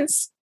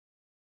silence.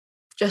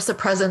 Just the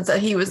presence that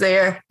he was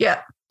there.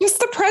 Yeah. Just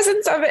the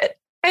presence of it.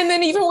 And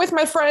then even with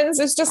my friends,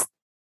 it's just,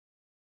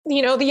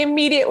 the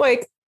immediate,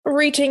 like,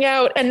 reaching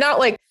out and not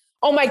like,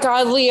 oh my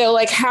God, Leo,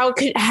 like, how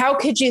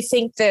could you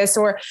think this?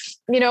 Or,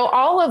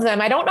 all of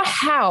them. I don't know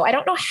how, I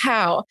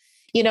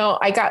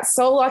got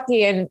so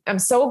lucky and I'm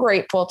so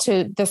grateful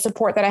to the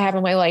support that I have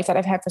in my life that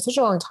I've had for such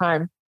a long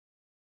time,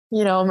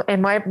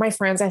 and my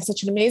friends, I have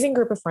such an amazing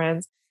group of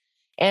friends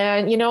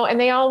and, and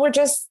they all were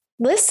just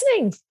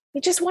listening. They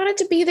just wanted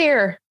to be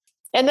there.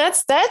 And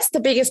that's the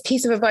biggest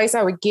piece of advice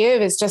I would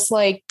give is just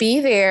like, be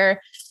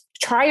there,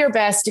 try your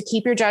best to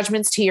keep your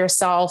judgments to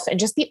yourself and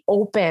just be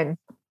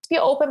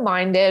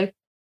open-minded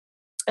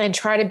and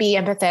try to be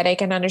empathetic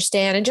and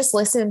understand and just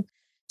listen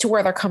to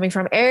where they're coming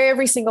from.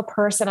 Every single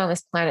person on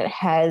this planet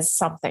has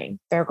something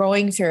they're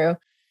going through.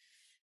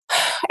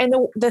 And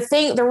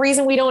the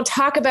reason we don't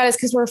talk about it is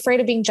because we're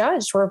afraid of being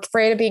judged. We're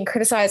afraid of being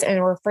criticized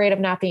and we're afraid of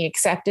not being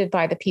accepted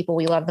by the people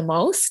we love the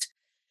most.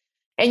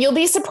 And you'll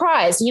be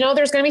surprised,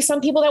 there's going to be some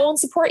people that won't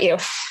support you,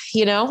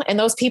 and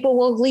those people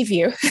will leave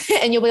you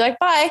and you'll be like,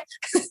 bye.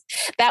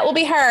 That will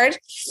be hard.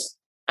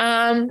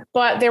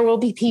 But there will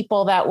be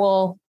people that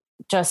will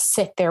just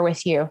sit there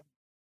with you.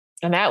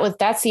 And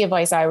that's the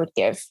advice I would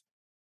give.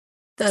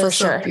 That is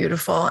so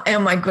beautiful. Oh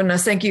my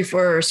goodness. Thank you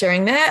for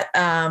sharing that.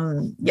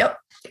 Yep.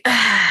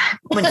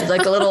 Would you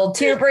like a little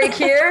tear break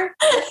here?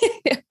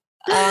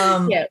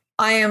 Yeah.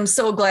 I am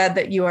so glad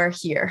that you are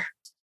here.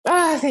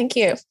 Thank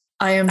you.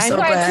 I'm so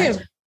glad.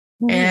 Too.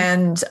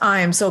 And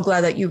I am so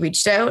glad that you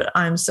reached out.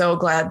 I'm so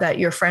glad that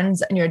your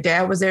friends and your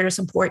dad was there to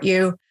support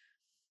you.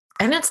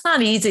 And it's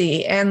not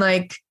easy. And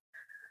like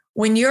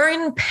when you're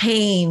in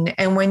pain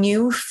and when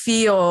you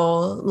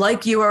feel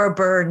like you are a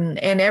burden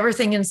and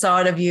everything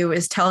inside of you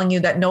is telling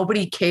you that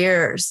nobody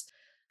cares,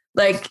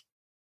 like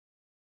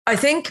I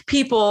think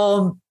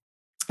people,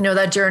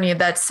 that journey of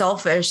that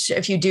selfish,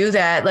 if you do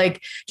that,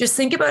 like just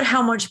think about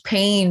how much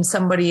pain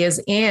somebody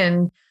is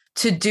in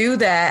to do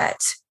that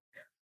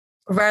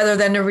rather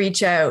than to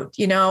reach out.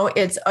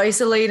 It's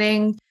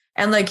isolating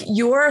and like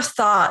your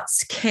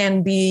thoughts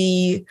can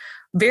be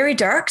very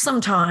dark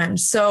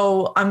sometimes.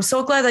 So I'm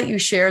so glad that you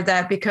shared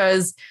that,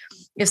 because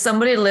if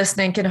somebody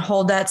listening can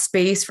hold that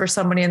space for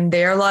somebody in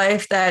their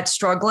life that's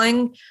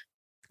struggling,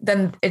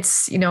 then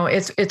it's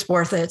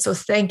worth it. So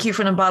thank you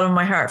from the bottom of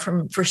my heart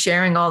for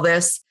sharing all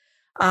this.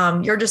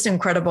 You're just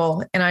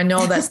incredible. And I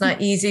know that's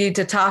not easy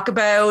to talk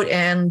about,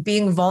 and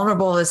being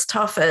vulnerable is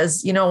tough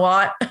as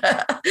what.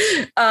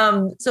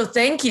 So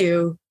thank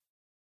you.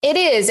 It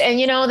is. And,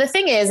 the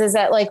thing is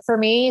that like, for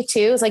me too,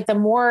 is like the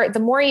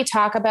more you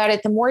talk about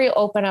it, the more you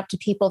open up to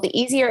people, the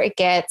easier it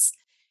gets.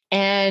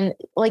 And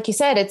like you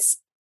said,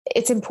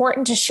 it's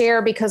important to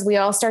share because we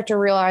all start to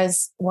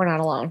realize we're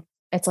not alone.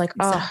 It's like,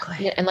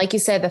 exactly. And like you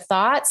said, the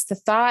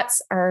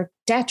thoughts are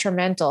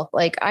detrimental.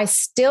 Like I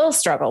still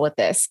struggle with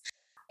this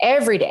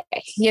every day,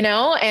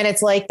 and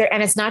it's like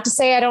and it's not to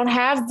say I don't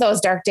have those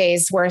dark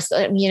days where,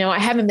 I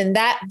haven't been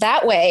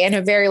that way in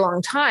a very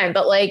long time,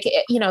 but like,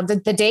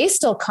 the days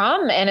still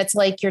come and it's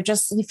like, you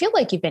feel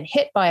like you've been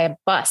hit by a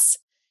bus,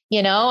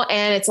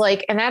 and it's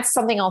like, and that's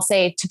something I'll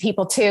say to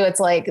people too. It's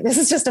like, this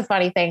is just a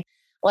funny thing.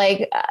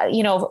 Like,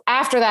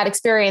 after that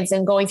experience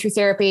and going through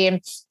therapy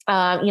and,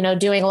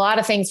 doing a lot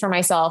of things for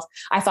myself,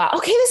 I thought,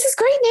 okay, this is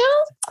great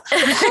now.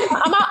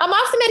 I'm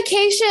off the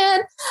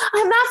medication.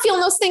 I'm not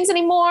feeling those things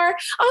anymore.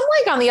 I'm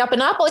like on the up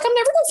and up. Like, I'm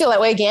never going to feel that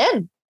way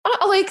again.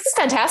 Like, this is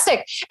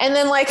fantastic. And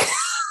then like,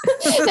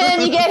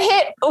 then you get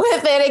hit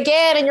with it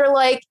again and you're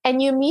like,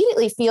 and you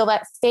immediately feel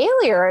that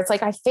failure. It's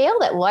like, I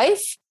failed at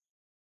life.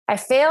 I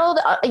failed,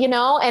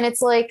 and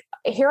it's like,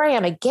 here I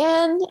am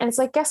again. And it's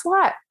like, guess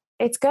what?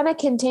 It's going to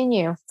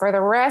continue for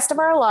the rest of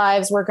our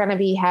lives. We're going to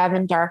be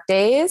having dark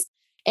days.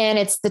 And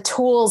it's the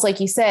tools, like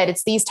you said,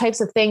 it's these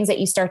types of things that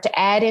you start to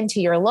add into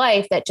your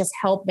life that just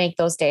help make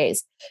those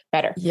days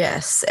better.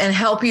 Yes. And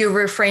help you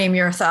reframe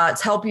your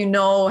thoughts, help you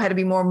know how to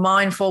be more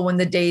mindful when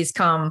the days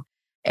come.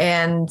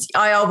 And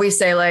I always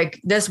say, like,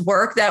 this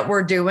work that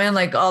we're doing,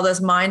 like all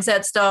this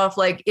mindset stuff,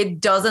 like it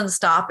doesn't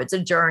stop. It's a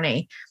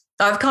journey.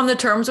 I've come to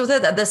terms with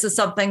it, that this is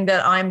something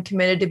that I'm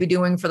committed to be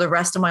doing for the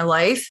rest of my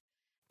life.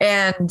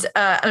 And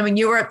I mean,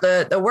 you were at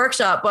the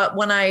workshop, but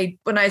when I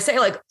say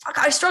like, fuck,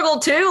 I struggle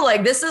too,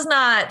 like, this is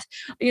not,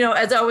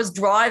 as I was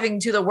driving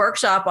to the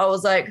workshop, I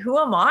was like, who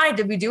am I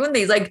to be doing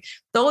these? Like,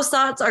 those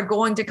thoughts are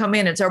going to come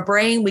in. It's our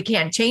brain. We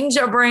can't change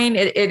our brain.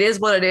 It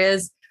is what it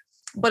is,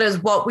 but it's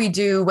what we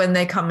do when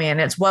they come in.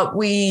 It's what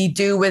we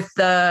do with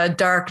the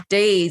dark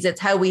days.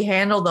 It's how we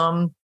handle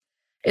them.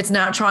 It's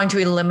not trying to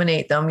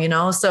eliminate them,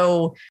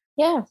 So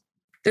Yeah.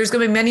 There's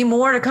going to be many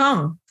more to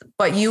come,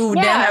 but you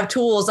now have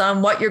tools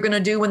on what you're going to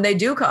do when they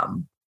do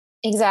come.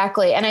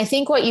 Exactly. And I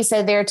think what you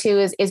said there too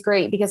is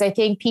great, because I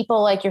think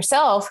people like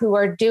yourself who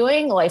are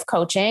doing life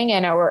coaching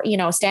and are,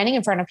 standing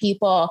in front of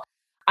people,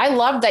 I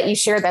love that you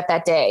shared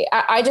that day.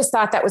 I just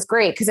thought that was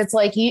great, because it's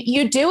like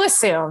you do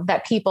assume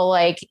that people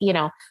like,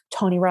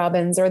 Tony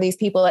Robbins or these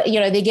people that,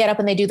 they get up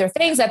and they do their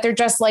things, that they're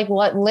just like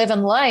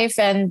living life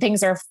and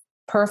things are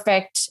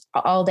perfect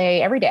all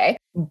day, every day.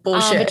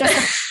 Bullshit.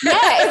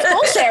 It's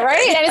bullshit,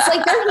 right? And it's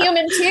like they're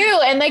human too,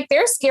 and like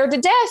they're scared to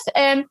death,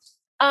 and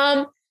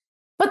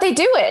but they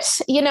do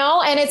it,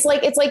 and it's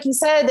like you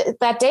said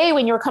that day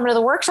when you were coming to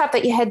the workshop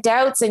that you had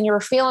doubts and you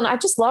were feeling. I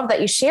just love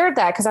that you shared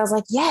that, because I was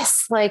like,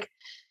 yes, like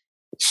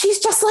she's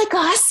just like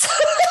us.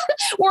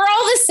 We're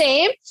all the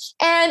same.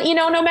 And,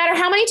 no matter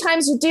how many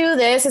times you do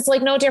this, it's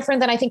like no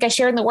different than I think I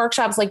shared in the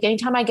workshops. Like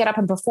anytime I get up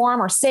and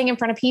perform or sing in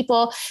front of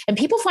people, and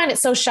people find it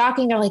so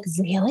shocking. They're like,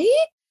 really?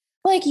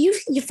 Like you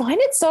find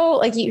it so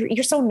like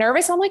you're so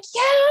nervous. I'm like,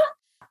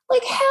 yeah,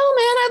 like hell, man,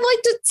 I'd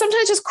like to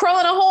sometimes just crawl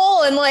in a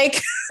hole and like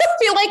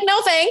feel like,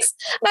 no, thanks.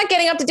 I'm not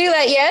getting up to do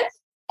that yet.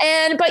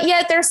 But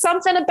yet there's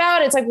something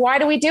about it. It's like, why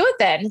do we do it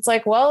then? It's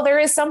like, well, there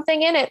is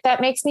something in it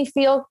that makes me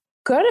feel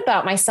good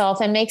about myself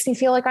and makes me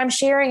feel like I'm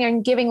sharing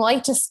and giving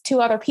light to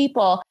other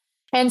people.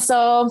 And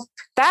so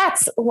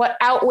that's what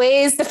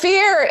outweighs the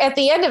fear at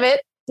the end of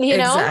it,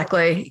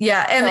 Exactly.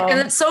 Yeah. And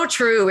it's so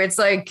true. It's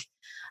like,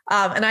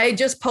 and I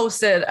just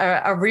posted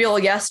a reel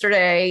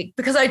yesterday,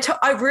 because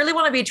I really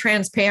want to be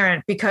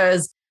transparent,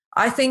 because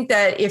I think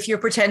that if you're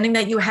pretending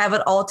that you have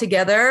it all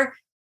together,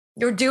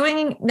 you're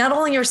doing not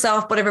only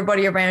yourself, but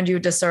everybody around you a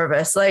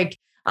disservice. Like,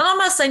 and I'm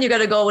not saying you got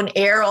to go and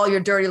air all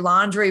your dirty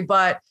laundry,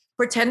 but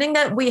pretending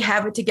that we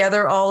have it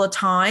together all the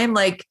time,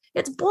 like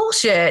it's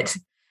bullshit.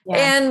 Yeah.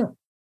 And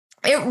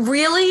it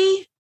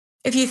really,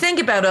 if you think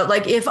about it,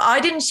 like if I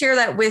didn't share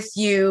that with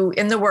you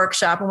in the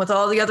workshop and with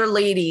all the other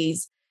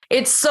ladies,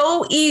 it's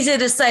so easy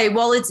to say,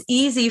 well, it's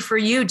easy for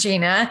you,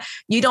 Gina.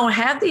 You don't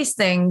have these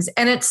things,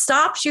 and it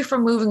stops you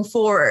from moving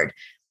forward.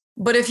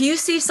 But if you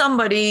see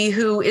somebody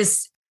who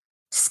is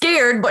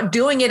scared, but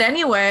doing it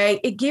anyway,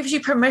 it gives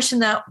you permission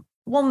that,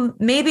 well,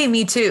 maybe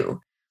me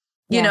too.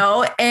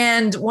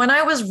 And when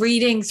I was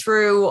reading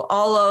through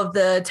all of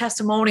the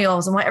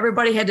testimonials and what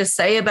everybody had to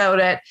say about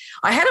it,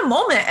 I had a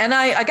moment and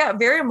I got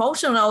very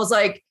emotional. And I was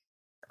like,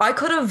 I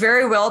could have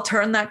very well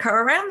turned that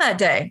car around that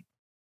day.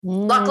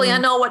 Luckily, I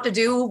know what to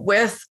do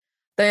with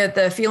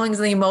the feelings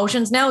and the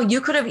emotions. Now, you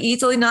could have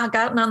easily not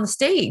gotten on the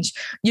stage.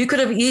 You could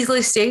have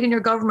easily stayed in your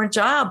government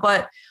job,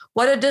 but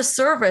what a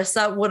disservice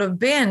that would have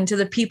been to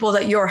the people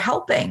that you're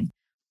helping.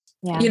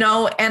 Yeah.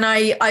 And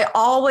I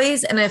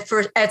always, and if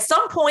at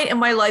some point in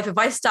my life, if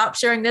I stop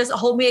sharing this,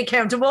 hold me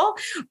accountable.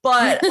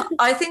 But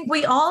I think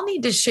we all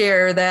need to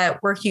share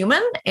that we're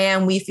human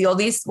and we feel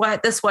this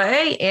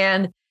way.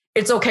 And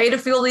it's okay to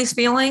feel these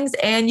feelings,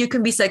 and you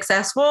can be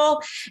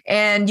successful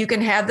and you can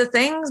have the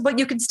things, but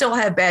you can still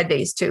have bad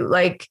days too.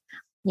 Like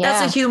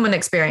that's a human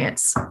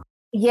experience.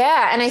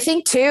 Yeah. And I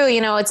think too,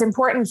 it's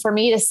important for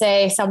me to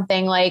say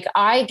something like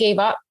I gave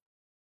up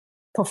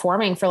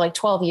performing for like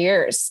 12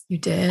 years. You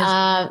did?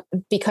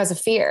 Because of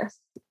fear.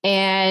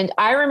 And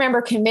I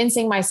remember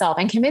convincing myself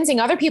and convincing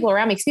other people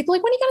around me, because people are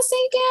like, when are you going to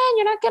sing again?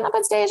 You're not getting up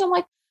on stage. I'm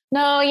like,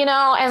 no,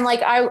 and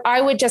like,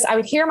 I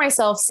would hear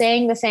myself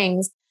saying the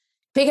things,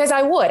 because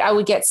I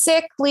would get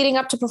sick leading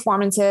up to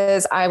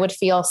performances. I would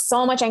feel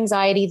so much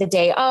anxiety the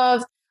day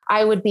of.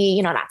 I would be,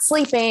 not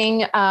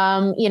sleeping,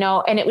 and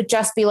it would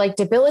just be like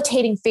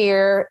debilitating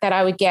fear that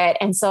I would get.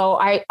 And so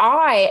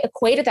I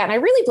equated that, and I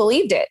really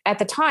believed it at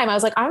the time. I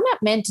was like, I'm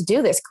not meant to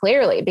do this,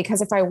 clearly,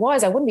 because if I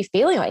was, I wouldn't be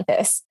feeling like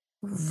this.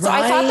 Right. So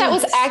I thought that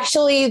was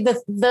actually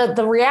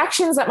the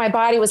reactions that my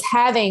body was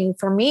having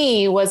for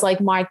me was like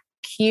my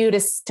cue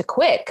to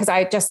quit. Cause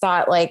I just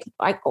thought like,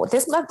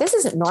 this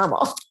isn't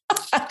normal.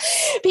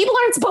 People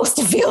aren't supposed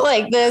to feel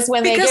like this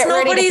when they get ready to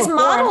perform. Because nobody's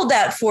modeled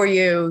that for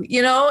you,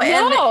 No.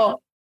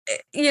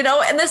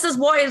 And this is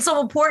why it's so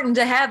important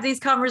to have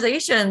these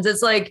conversations.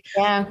 It's like,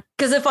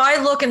 because if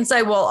I look and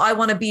say, well, I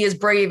want to be as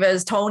brave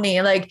as Tony,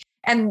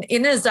 and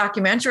in his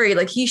documentary,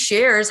 like he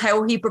shares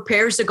how he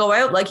prepares to go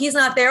out. Like he's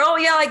not there. Oh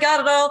yeah, I got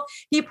it all.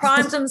 He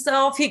primes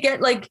himself. He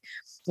get like,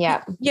 you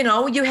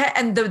have,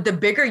 and the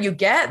bigger you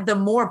get, the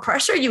more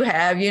pressure you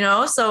have,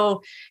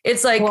 so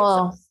it's like,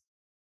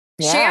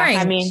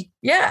 sharing,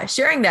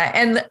 sharing that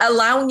and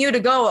allowing you to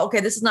go,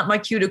 okay, this is not my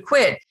cue to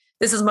quit.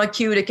 This is my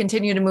cue to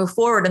continue to move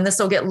forward. And this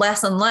will get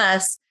less and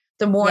less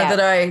the more that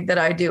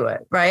I do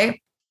it.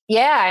 Right.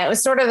 Yeah. It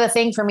was sort of the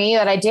thing for me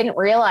that I didn't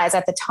realize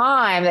at the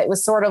time. That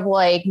was sort of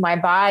like my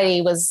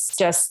body was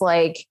just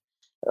like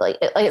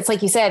it's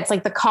like you said, it's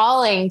like the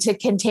calling to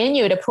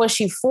continue to push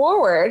you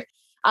forward.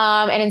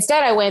 And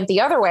instead I went the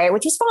other way,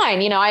 which was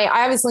fine. I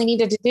obviously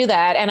needed to do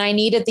that. And I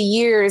needed the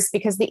years,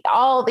 because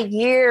all the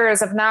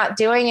years of not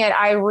doing it,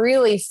 I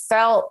really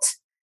felt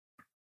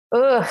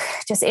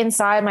just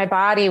inside my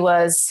body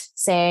was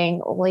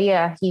saying,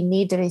 Leah, you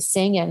need to be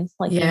singing.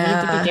 Like you need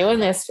to be doing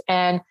this.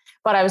 And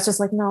but I was just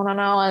like, no.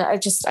 I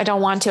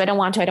don't want to.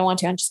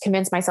 And just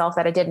convinced myself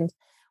that I didn't.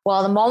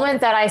 Well, the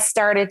moment that I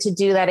started to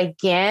do that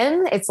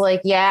again, it's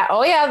like, yeah,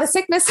 oh yeah, the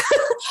sickness,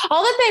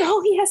 all the thing.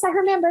 Oh yes, I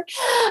remember.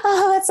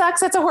 Oh, that sucks.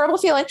 That's a horrible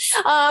feeling.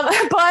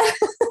 But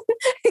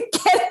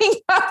getting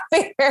up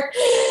there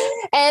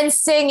and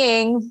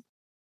singing,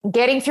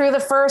 getting through the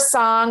first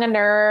song of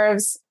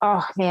Nerves.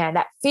 Oh man,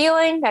 that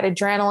feeling, that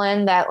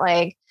adrenaline,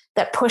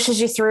 that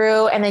pushes you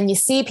through, and then you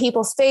see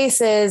people's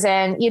faces,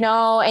 and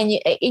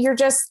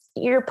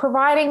you're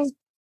providing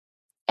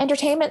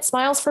entertainment,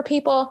 smiles for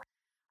people.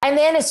 And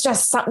then it's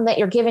just something that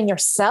you're giving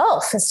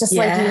yourself. It's just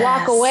like you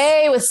walk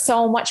away with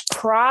so much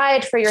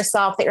pride for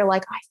yourself that you're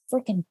like, I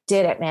freaking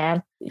did it,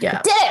 man. Yeah.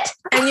 I did it.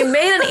 And you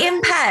made an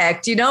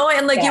impact, and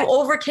you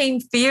overcame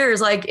fears.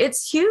 Like,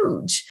 it's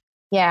huge.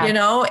 Yeah.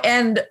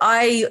 And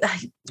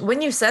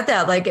when you said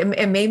that, like,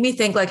 it made me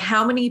think, like,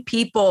 how many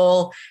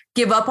people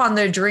give up on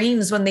their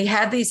dreams when they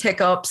had these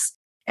hiccups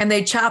and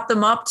they chop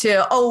them up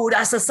to, oh,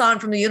 that's a sign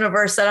from the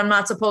universe that I'm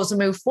not supposed to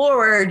move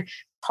forward.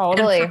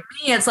 Totally. And for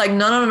me, it's like,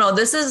 no.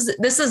 This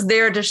is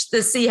there to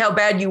see how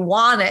bad you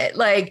want it.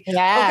 Like,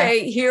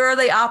 okay, here are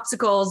the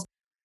obstacles.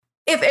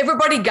 If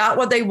everybody got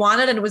what they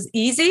wanted and it was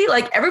easy,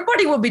 like,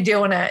 everybody would be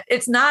doing it.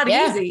 It's not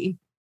easy.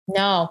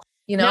 No,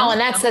 no.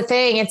 And that's the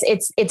thing.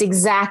 It's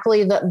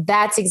exactly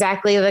that's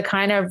exactly the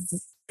kind of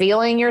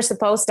feeling you're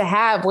supposed to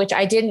have, which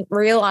I didn't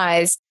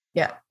realize.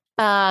 Yeah.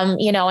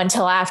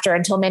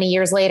 Until many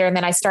years later. And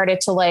then I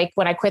started to, like,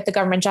 when I quit the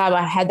government job,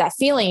 I had that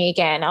feeling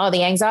again. Oh,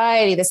 the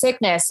anxiety, the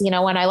sickness,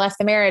 when I left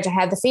the marriage, I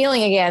had the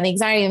feeling again, the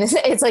anxiety. And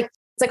it's like,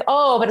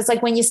 but it's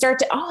like when you start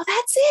to, oh,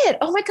 that's it.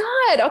 Oh my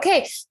God.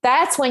 Okay.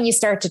 That's when you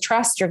start to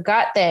trust your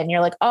gut. Then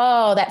you're like,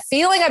 oh, that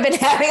feeling I've been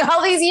having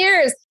all these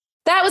years,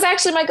 that was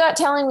actually my gut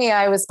telling me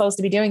I was supposed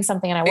to be doing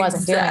something and I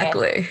wasn't doing it.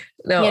 Exactly.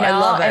 No, I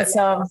love it. And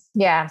so,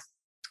 yeah.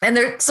 And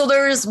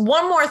there's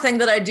one more thing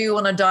that I do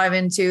want to dive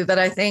into that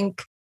I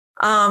think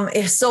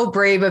is so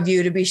brave of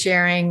you to be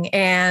sharing.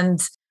 And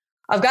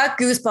I've got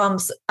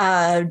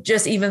goosebumps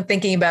just even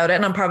thinking about it.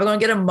 And I'm probably going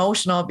to get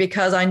emotional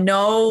because I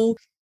know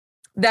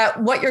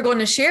that what you're going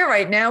to share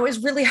right now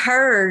is really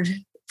hard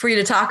for you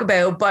to talk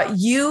about. But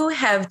you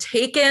have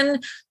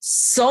taken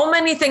so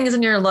many things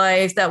in your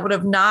life that would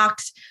have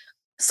knocked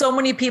so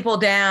many people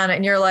down.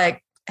 And you're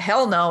like,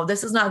 hell no,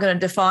 this is not going to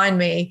define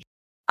me.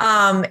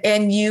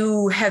 And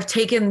you have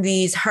taken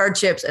these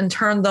hardships and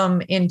turned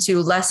them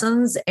into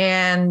lessons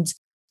and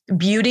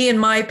beauty, in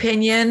my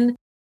opinion.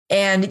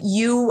 And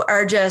you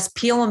are just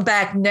peeling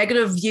back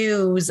negative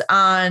views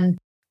on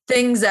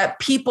things that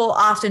people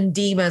often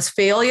deem as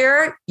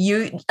failure.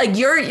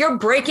 You're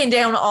breaking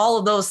down all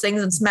of those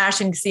things and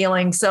smashing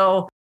ceilings.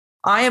 So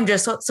I am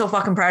just so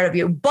fucking proud of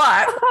you.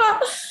 But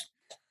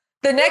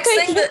the next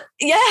thing,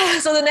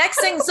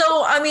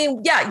 so I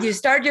mean, you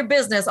start your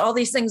business, all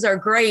these things are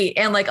great.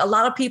 And like, a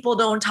lot of people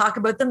don't talk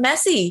about the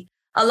messy.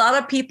 A lot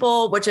of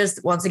people, which is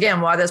once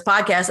again why this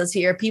podcast is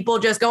here, people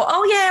just go,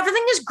 oh yeah,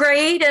 everything is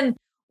great. And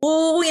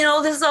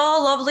this is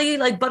all lovely,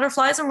 like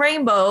butterflies and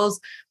rainbows.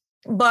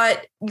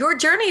 But your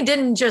journey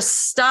didn't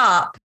just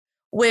stop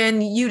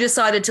when you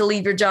decided to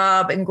leave your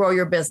job and grow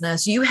your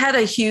business. You had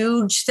a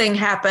huge thing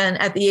happen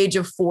at the age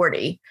of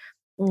 40.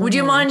 Mm-hmm. Would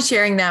you mind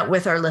sharing that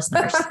with our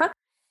listeners?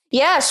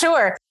 Yeah,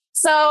 sure.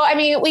 So, I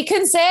mean, we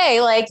can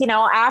say, like,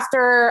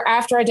 after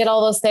I did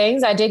all those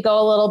things, I did go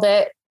a little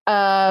bit,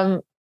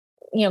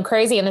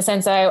 crazy in the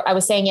sense that I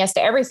was saying yes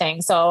to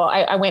everything. So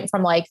I went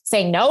from like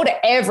saying no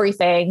to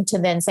everything to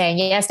then saying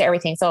yes to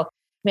everything. So, I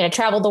mean, I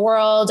traveled the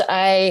world.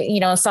 I,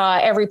 saw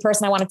every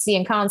person I wanted to see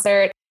in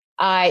concert.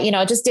 I,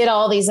 just did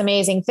all these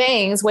amazing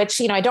things,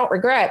 which, I don't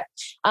regret.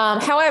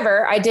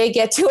 However, I did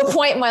get to a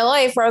point in my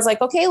life where I was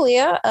like, okay,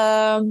 Leah,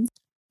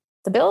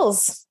 the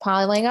bills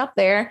piling up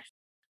there.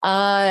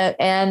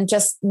 And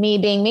just me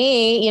being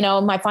me,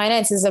 my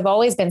finances have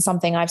always been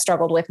something I've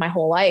struggled with my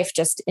whole life,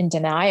 just in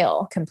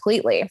denial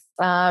completely.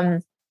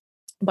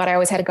 But I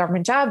always had a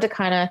government job to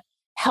kind of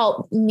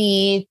help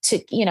me to,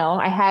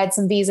 I had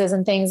some visas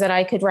and things that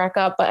I could rack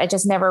up, but I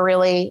just never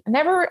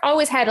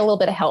always had a little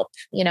bit of help,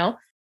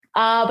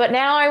 but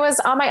now I was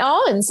on my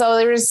own. So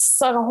there was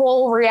a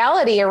whole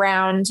reality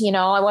around,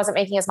 I wasn't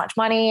making as much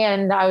money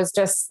and I was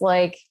just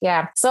like,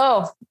 yeah.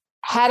 So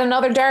had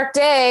another dark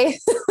day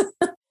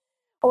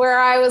where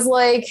I was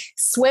like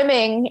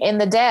swimming in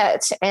the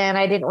debt and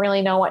I didn't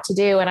really know what to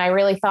do. And I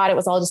really thought it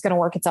was all just going to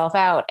work itself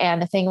out.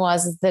 And the thing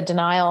was, the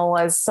denial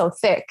was so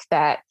thick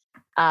that,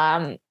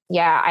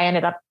 I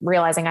ended up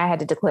realizing I had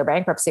to declare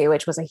bankruptcy,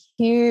 which was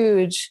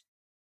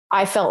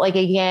I felt like,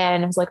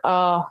 again, it was like,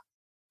 oh,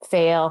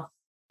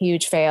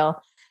 huge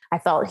fail. I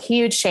felt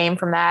huge shame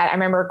from that. I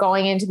remember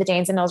going into the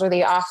Janes and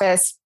Noseworthy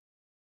office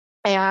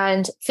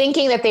and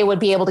thinking that they would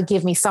be able to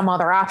give me some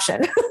other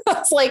option.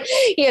 It's like,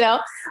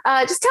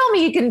 just tell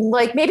me you can,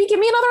 like, maybe give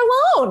me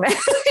another loan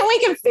and we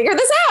can figure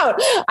this out.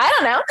 I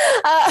don't know.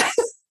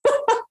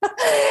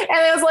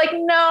 And it was like,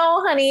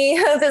 no, honey,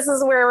 this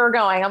is where we're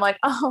going. I'm like,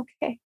 oh,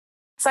 okay.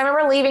 So I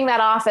remember leaving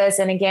that office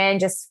and again,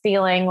 just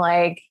feeling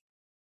like,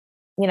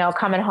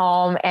 coming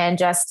home and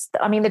just,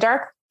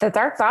 the the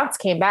dark thoughts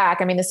came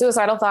back. I mean, the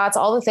suicidal thoughts,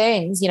 all the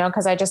things,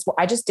 cause I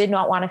just did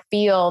not want to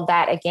feel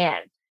that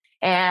again.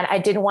 And I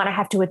didn't want to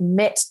have to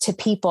admit to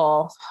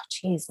people, oh,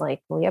 geez,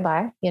 like, Leah,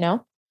 bye,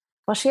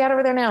 what's she at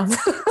over there now? Not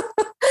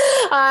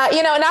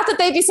that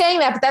they'd be saying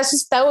that, but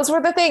those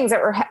were the things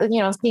that were,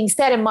 being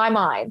said in my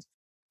mind.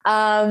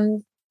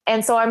 And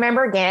so I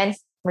remember again,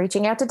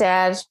 reaching out to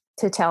Dad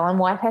to tell him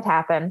what had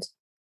happened,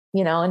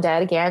 and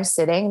Dad again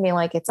sitting and being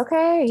like, it's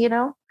okay,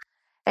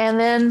 and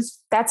then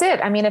that's it.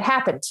 I mean, it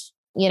happened,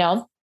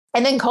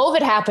 and then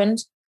COVID happened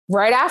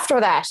right after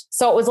that.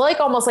 So it was like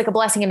almost like a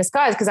blessing in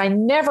disguise, because I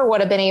never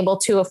would have been able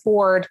to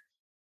afford,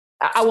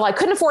 I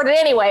couldn't afford it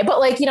anyway, but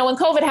like, when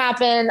COVID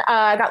happened,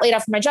 I got laid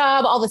off from my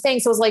job, all the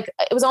things. So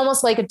it was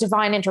almost like a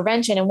divine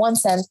intervention in one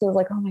sense. It was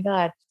like, oh my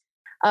God.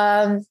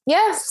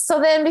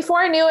 So then before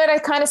I knew it, I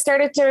kind of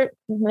started to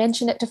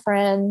mention it to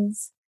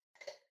friends,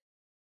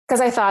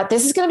 because I thought,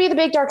 this is going to be the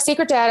big dark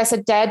secret, Dad. I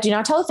said, Dad, do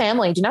not tell the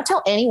family. Do not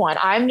tell anyone.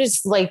 I'm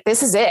just like,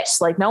 this is it.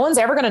 Like, no one's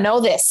ever going to know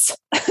this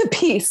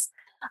piece.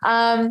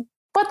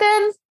 But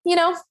then,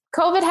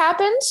 COVID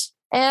happened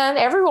and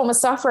everyone was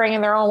suffering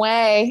in their own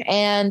way.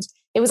 And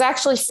it was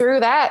actually through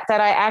that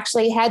I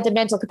actually had the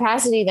mental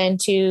capacity then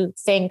to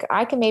think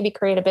I can maybe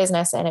create a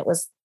business. And it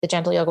was the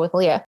Gentle Yoga with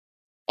Leah.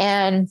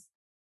 And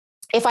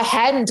if I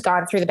hadn't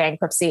gone through the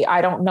bankruptcy,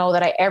 I don't know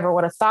that I ever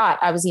would have thought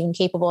I was even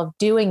capable of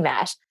doing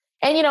that.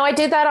 And, I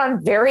did that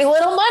on very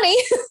little money.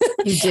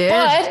 You did.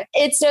 But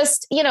it's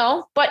just,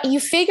 but you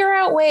figure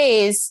out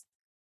ways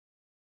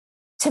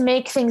to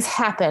make things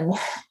happen.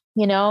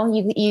 You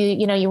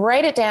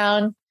write it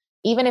down,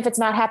 even if it's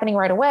not happening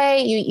right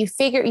away, you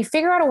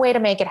figure out a way to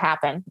make it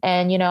happen.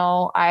 And,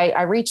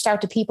 I reached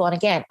out to people and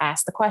again,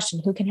 asked the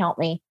question, who can help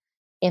me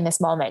in this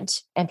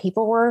moment? And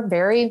people were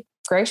very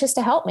gracious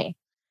to help me.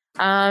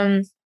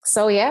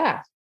 So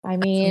yeah, I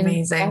mean,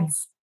 amazing.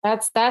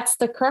 That's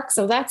the crux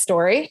of that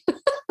story.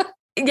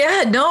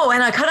 Yeah, no.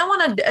 And I kind of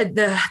want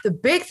to, the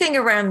big thing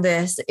around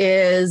this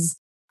is,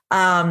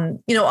 a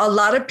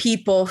lot of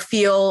people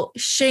feel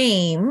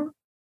shame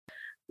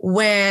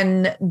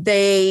when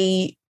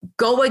they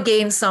go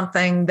against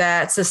something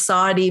that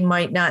society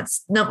might not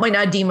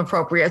deem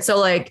appropriate. So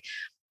like,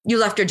 you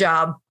left your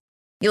job,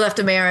 you left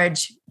a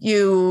marriage,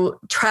 you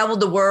traveled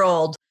the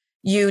world,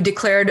 you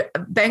declared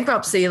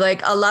bankruptcy.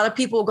 Like, a lot of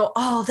people go,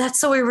 oh, that's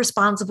so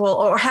irresponsible.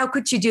 Or how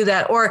could you do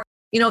that? Or,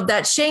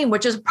 that shame,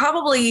 which is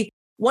probably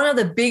one of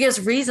the biggest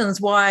reasons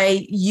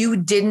why you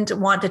didn't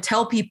want to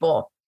tell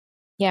people.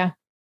 Yeah.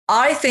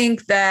 I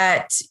think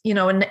that,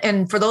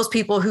 and for those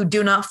people who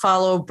do not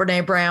follow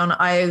Brene Brown,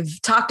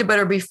 I've talked about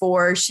her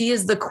before. She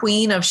is the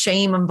queen of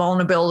shame and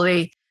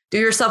vulnerability. Do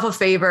yourself a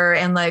favor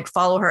and like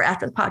follow her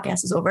after the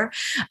podcast is over.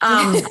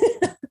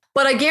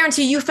 But I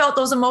guarantee you felt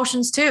those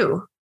emotions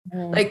too.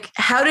 Like,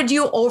 how did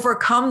you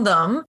overcome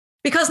them?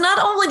 Because not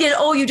only did,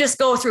 you just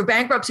go through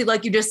bankruptcy,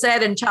 like you just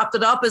said, and chopped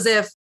it up as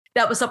if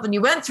that was something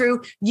you went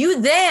through.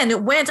 You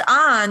then went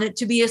on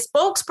to be a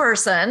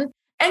spokesperson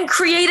and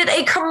created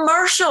a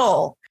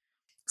commercial.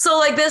 So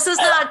like, this is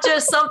not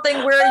just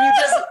something where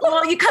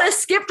you kind of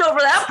skipped over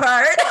that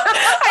part.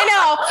 I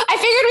know. I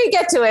figured we'd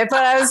get to it,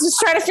 but I was just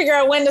trying to figure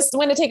out when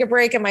to take a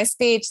break in my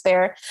speech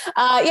there.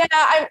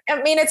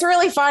 I mean, it's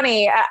really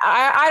funny.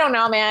 I don't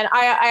know, man.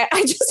 I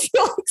just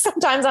feel like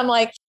sometimes I'm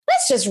like,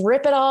 let's just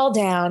rip it all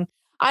down.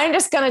 I'm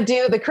just going to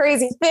do the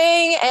crazy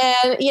thing.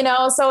 And,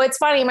 so it's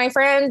funny. My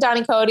friend,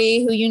 Donnie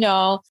Cody, who,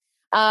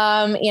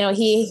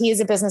 he's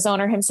a business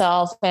owner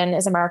himself and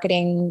is a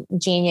marketing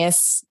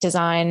genius,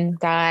 design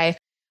guy.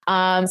 So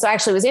I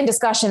actually was in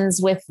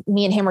discussions with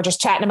me and him were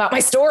just chatting about my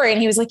story. And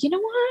he was like, you know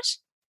what?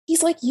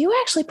 He's like, you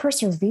actually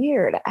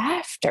persevered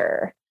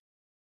after,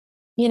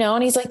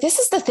 and he's like, this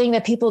is the thing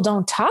that people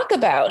don't talk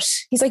about.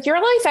 He's like,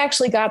 your life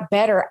actually got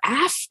better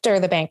after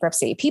the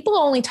bankruptcy. People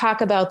only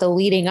talk about the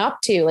leading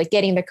up to, like,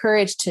 getting the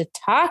courage to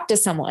talk to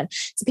someone.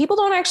 So people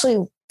don't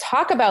actually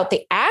talk about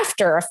the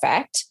after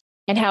effect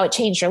and how it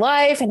changed your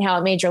life and how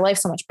it made your life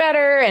so much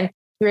better. And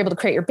you were able to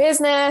create your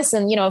business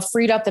and,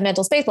 freed up the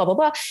mental space, blah, blah,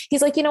 blah.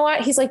 He's like, you know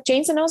what? He's like,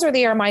 James and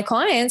Noseworthy are my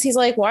clients. He's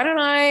like, why don't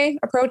I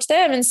approach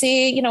them and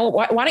see,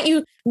 why don't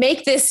you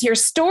make this your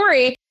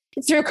story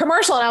through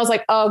commercial? And I was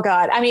like, oh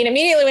God. I mean,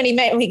 immediately when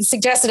he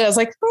suggested it, I was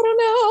like, I don't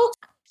know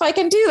if I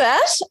can do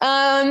that.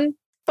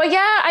 But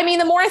yeah, I mean,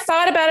 the more I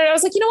thought about it, I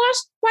was like, you know what?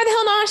 Why the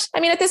hell not? I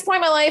mean, at this point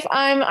in my life,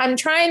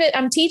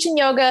 I'm teaching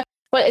yoga,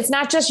 but it's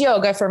not just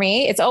yoga for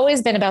me. It's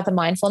always been about the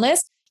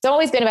mindfulness. It's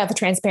always been about the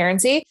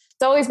transparency.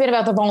 It's always been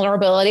about the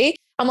vulnerability.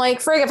 I'm like,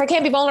 frig, if I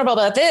can't be vulnerable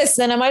about this,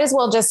 then I might as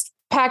well just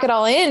pack it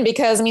all in,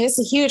 because I mean, this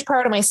is a huge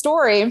part of my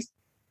story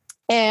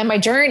and my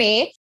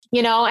journey,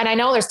 and I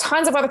know there's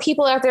tons of other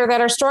people out there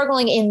that are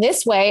struggling in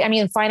this way. I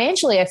mean,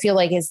 financially, I feel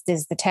like is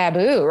the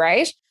taboo,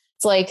 right?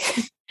 It's like,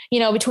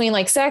 between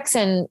like sex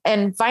and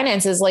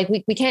finances, like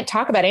we can't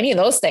talk about any of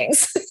those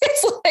things.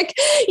 It's like,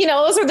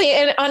 those are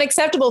the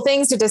unacceptable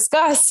things to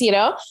discuss, and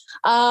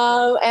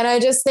I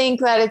just think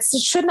that it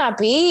should not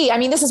be. I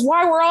mean, this is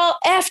why we're all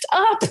effed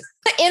up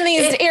in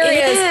these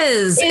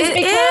areas.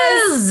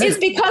 It's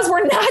because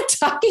we're not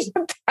talking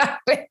about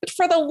it.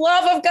 For the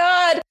love of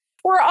God,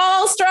 We're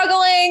all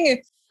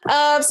struggling.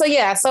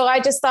 So I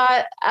just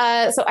thought,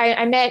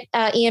 I met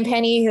Ian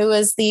Penny, who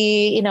was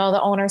the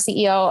owner,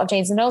 CEO of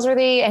Janes and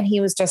Noseworthy. And he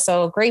was just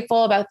so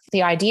grateful about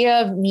the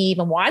idea of me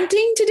even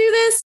wanting to do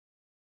this.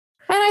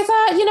 And I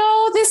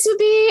thought, this would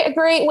be a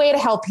great way to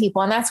help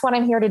people. And that's what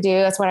I'm here to do.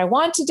 That's what I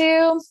want to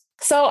do.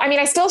 So, I mean,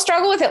 I still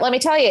struggle with it. Let me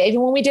tell you,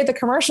 even when we did the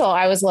commercial,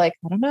 I was like,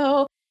 I don't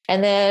know.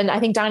 And then I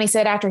think Donnie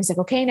said after, he's like,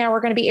 okay, now we're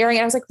going to be airing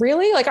it. I was like,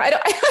 really? Like, I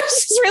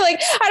was just really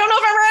like, I don't know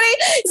if I'm ready.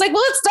 He's like,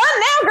 well, it's done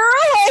now,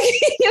 girl.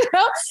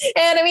 Like,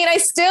 And I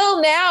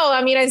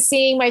mean, I'm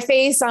seeing my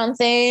face on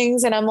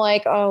things and I'm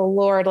like, oh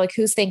Lord, like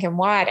who's thinking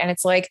what? And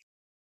it's like,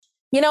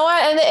 you know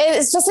what? And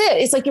it's just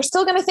it. It's like, you're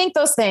still going to think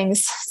those things.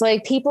 It's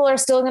like, people are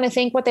still going to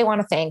think what they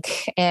want to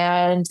think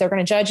and they're going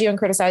to judge you and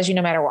criticize you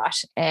no matter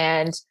what.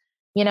 And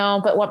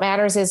but what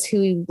matters is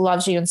who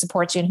loves you and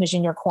supports you and who's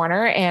in your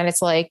corner. And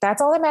it's like,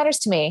 that's all that matters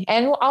to me.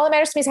 And all that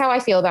matters to me is how I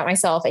feel about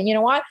myself. And you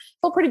know what? I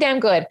feel pretty damn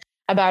good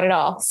about it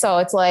all. So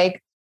it's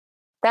like,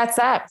 that's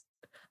that.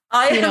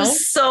 I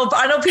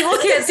know people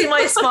can't see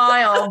my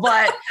smile,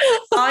 but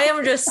I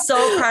am just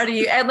so proud of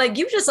you. And like,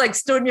 you just like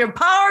stood in your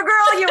power,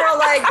 girl. You were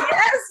like,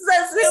 yes,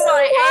 that's who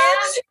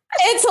I am.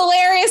 It's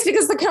hilarious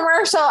because the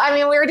commercial,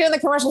 we were doing the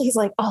commercial. He's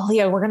like, oh,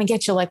 Leah, we're going to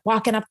get you like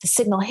walking up the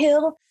Signal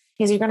Hill.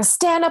 You're going to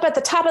stand up at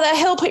the top of that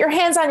hill, put your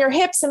hands on your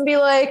hips and be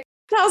like,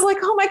 and I was like,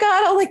 oh my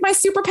God, like my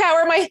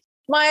superpower, my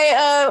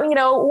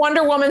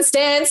Wonder Woman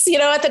stance,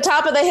 at the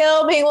top of the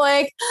hill being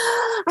like,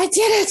 I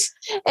did it.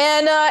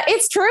 And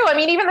it's true. I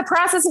mean, even the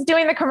process of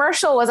doing the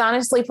commercial was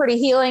honestly pretty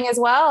healing as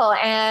well.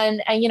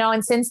 And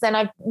since then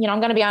I'm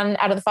going to be on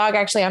Out of the Fog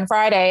actually on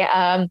Friday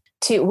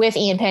with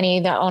Ian Penny,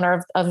 the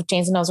owner of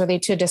Janes and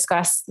Noseworthy, to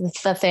discuss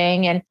the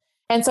thing.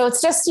 And so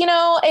it's just,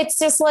 it's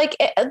just like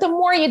the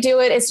more you do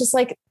it, it's just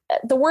like,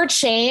 the word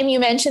shame,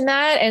 you mentioned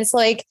that. And it's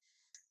like,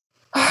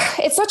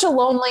 it's such a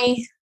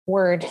lonely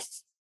word,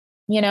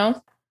 and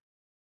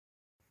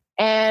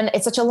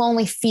it's such a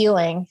lonely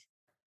feeling,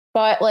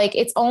 but like,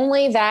 it's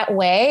only that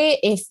way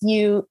if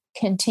you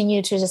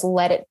continue to just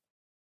let it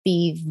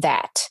be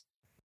that.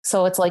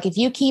 So it's like, if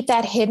you keep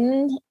that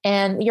hidden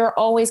and you're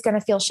always going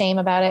to feel shame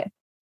about it,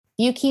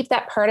 you keep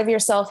that part of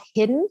yourself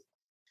hidden,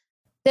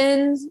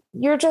 then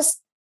you're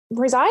just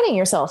resigning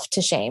yourself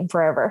to shame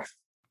forever.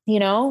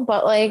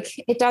 But like,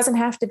 it doesn't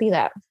have to be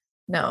that.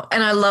 No.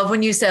 And I love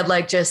when you said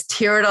like, just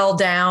tear it all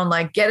down,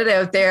 like get it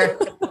out there.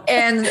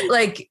 And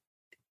like,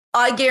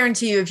 I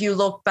guarantee you, if you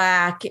look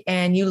back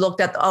and you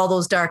looked at all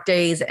those dark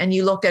days and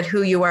you looked at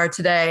who you are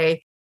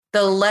today,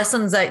 the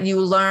lessons that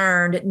you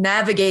learned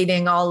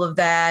navigating all of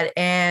that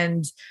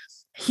and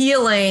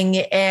healing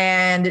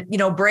and,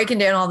 breaking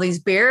down all these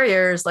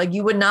barriers, like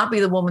you would not be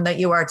the woman that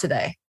you are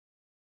today.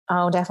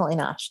 Oh, definitely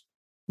not.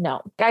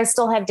 No, I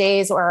still have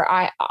days where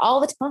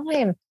all the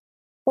time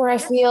where I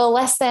feel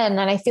less than,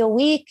 and I feel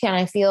weak and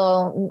I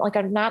feel like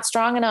I'm not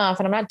strong enough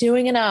and I'm not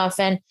doing enough.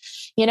 And,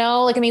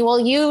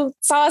 you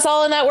saw us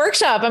all in that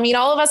workshop.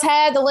 All of us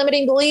had the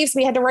limiting beliefs.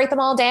 We had to write them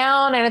all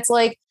down. And it's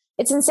like,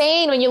 it's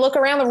insane when you look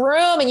around the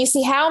room and you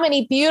see how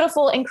many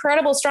beautiful,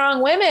 incredible,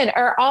 strong women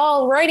are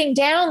all writing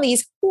down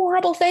these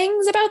horrible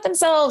things about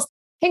themselves,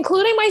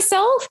 including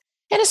myself.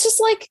 And it's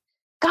just like,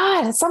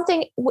 God, it's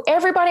something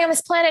everybody on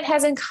this planet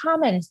has in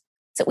common.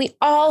 So we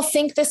all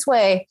think this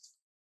way.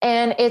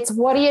 And it's,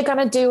 what are you going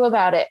to do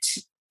about it?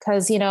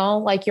 Because,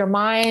 like your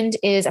mind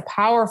is a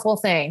powerful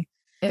thing.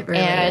 It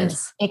really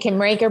is. It can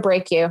make or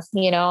break you,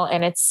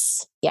 and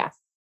it's, yeah.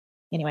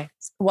 Anyway.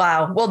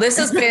 Wow. Well, this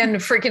has been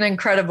freaking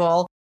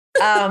incredible.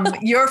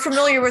 You're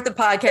familiar with the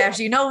podcast.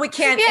 We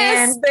can't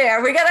end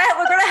there. We're going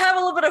to have a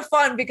little bit of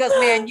fun because,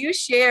 man, you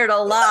shared a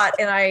lot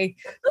and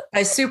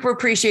I super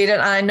appreciate it.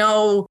 And I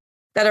know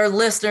that our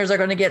listeners are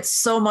going to get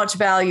so much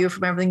value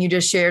from everything you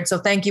just shared. So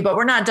thank you, but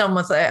we're not done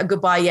with a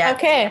goodbye yet.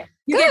 Okay.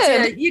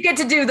 You get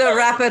to do the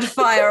rapid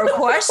fire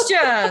questions.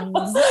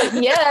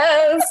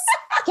 Yes.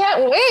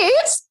 Can't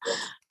wait.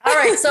 All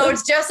right. So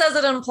it's just as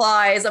it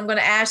implies. I'm going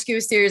to ask you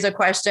a series of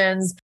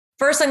questions.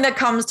 First thing that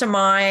comes to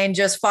mind,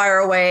 just fire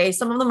away.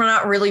 Some of them are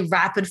not really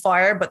rapid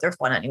fire, but they're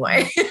fun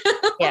anyway.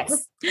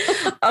 Yes.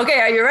 Okay.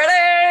 Are you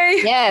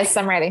ready? Yes,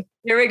 I'm ready.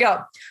 Here we go.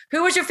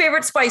 Who was your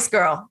favorite Spice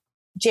Girl?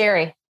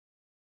 Jerry.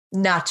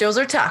 Nachos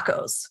or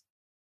tacos?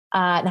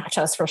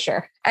 Nachos for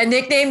sure. A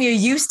nickname you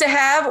used to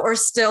have or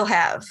still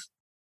have?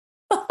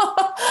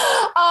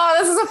 Oh,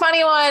 this is a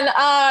funny one.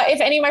 If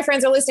any of my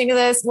friends are listening to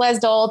this, Les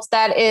Dolt,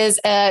 that is,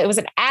 it was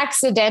an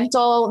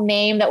accidental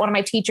name that one of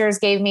my teachers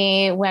gave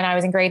me when I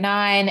was in grade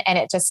 9, and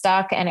it just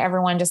stuck. And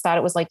everyone just thought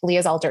it was like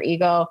Leah's alter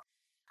ego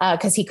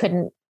because he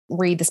couldn't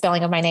read the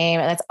spelling of my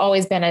name. And that's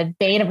always been a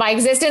bane of my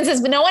existence,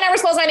 is no one ever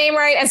spells my name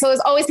right. And so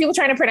there's always people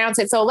trying to pronounce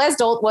it. So Les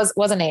Dolt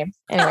was a name.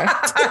 Anyway.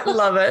 I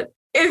love it.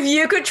 If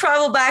you could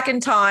travel back in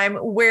time,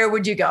 where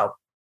would you go?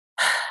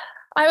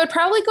 I would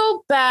probably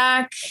go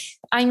back.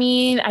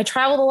 I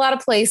traveled a lot of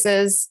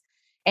places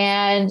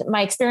and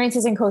my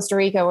experiences in Costa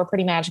Rica were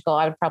pretty magical.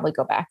 I would probably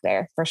go back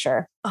there for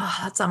sure. Oh,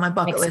 that's on my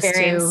bucket list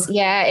too.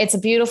 Yeah. It's a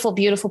beautiful,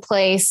 beautiful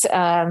place.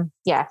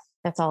 Yeah,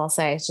 that's all I'll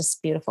say. It's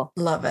just beautiful.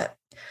 Love it.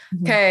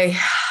 Mm-hmm. Okay.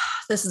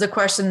 This is a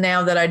question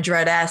now that I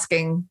dread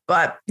asking,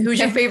 but who's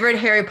your favorite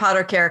Harry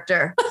Potter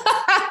character?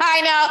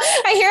 I know.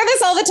 I hear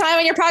this all the time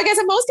on your podcast,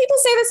 and most people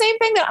say the same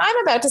thing that I'm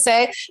about to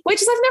say,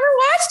 which is I've never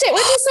watched it,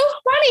 which is so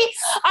funny.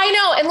 I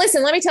know. And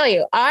listen, let me tell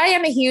you, I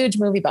am a huge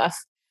movie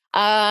buff.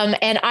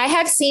 And I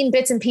have seen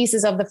bits and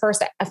pieces of the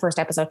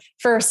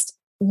first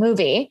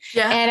movie.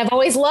 Yeah. And I've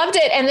always loved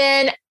it. And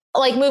then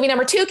like movie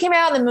number 2 came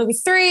out and then movie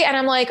 3. And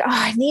I'm like, oh,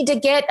 I need to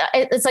get,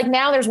 it's like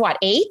now there's what,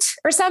 8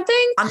 or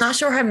something? I'm not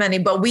sure how many,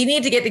 but we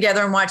need to get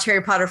together and watch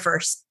Harry Potter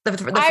first.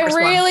 I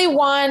really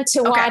want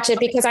to watch it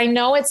because I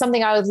know it's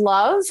something I would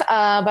love,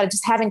 but I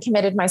just haven't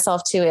committed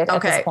myself to it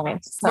at this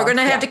point. So, we're going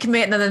to have to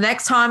commit. And then the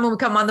next time when we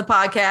come on the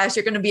podcast,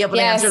 you're going to be able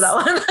to answer that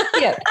one.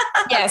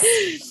 Yes.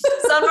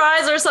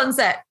 Sunrise or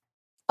sunset?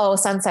 Oh,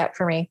 sunset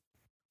for me.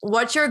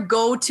 What's your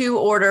go-to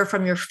order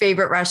from your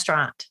favorite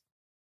restaurant?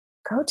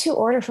 Go-to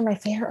order from my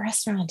favorite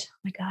restaurant. Oh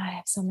my God, I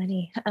have so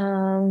many.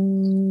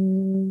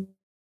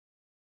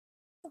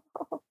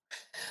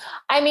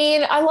 I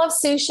mean, I love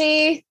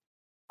sushi.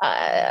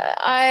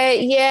 I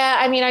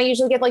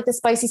usually get like the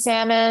spicy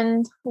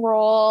salmon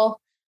roll,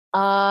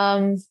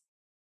 like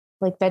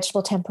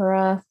vegetable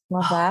tempura.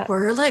 Love that.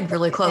 We're like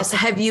really close.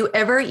 Have you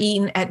ever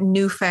eaten at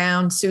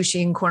Newfound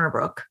Sushi in Corner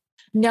Brook?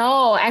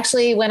 No,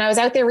 actually, when I was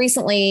out there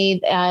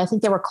recently, I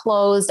think they were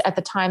closed at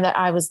the time that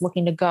I was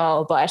looking to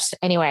go. But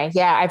anyway,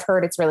 yeah, I've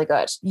heard it's really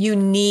good. You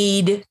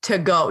need to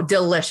go.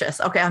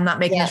 Delicious. Okay, I'm not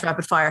making this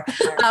rapid fire.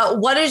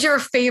 What is your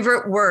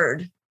favorite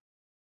word?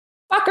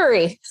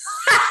 Fuckery.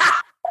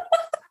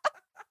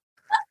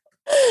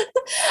 I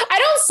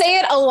don't say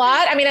it a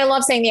lot. I mean, I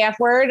love saying the F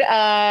word.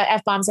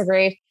 F-bombs are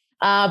great.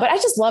 But I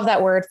just love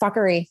that word,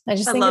 fuckery. I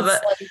think it's like,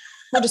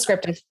 so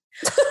descriptive.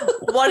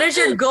 What is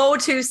your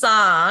go-to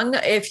song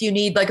if you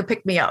need like a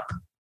pick-me-up?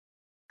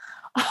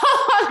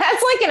 Oh,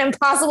 that's like an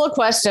impossible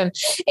question.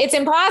 It's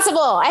impossible.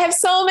 I have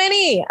so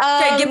many.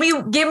 Okay,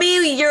 give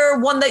me your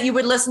one that you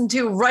would listen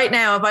to right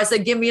now. If I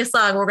said, give me a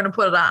song, we're going to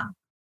put it on.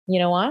 You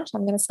know what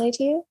I'm going to say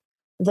to you?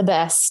 The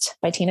Best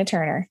by Tina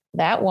Turner.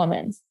 That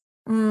woman.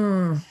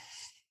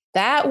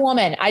 That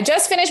woman. I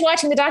just finished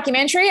watching the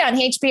documentary on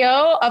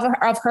HBO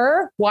of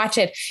her. Watch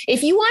it.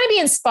 If you want to be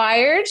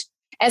inspired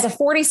as a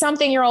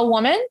 40-something-year-old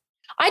woman,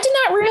 I did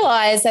not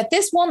realize that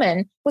this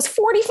woman was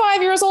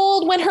 45 years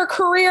old when her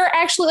career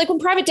actually, like when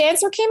Private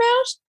Dancer came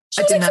out.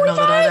 I did not know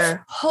that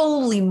either.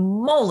 Holy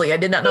moly. I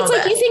did not know that.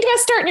 It's like you think about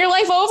starting your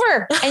life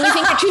over and you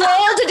think you're too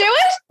old to do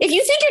it. If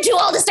you think you're too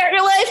old to start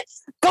your life,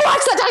 go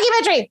watch that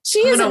documentary.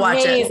 She is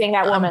amazing,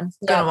 that woman.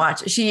 I'm going to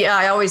watch it.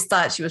 I always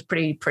thought she was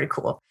pretty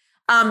cool.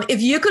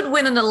 If you could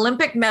win an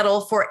Olympic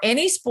medal for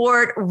any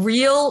sport,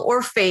 real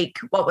or fake,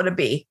 what would it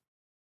be?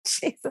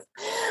 Jesus.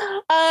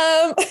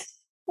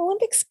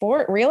 Olympic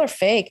sport, real or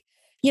fake?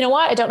 You know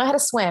what? I don't know how to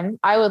swim.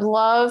 I would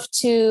love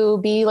to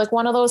be like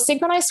one of those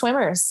synchronized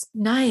swimmers.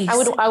 Nice.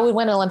 I would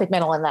win an Olympic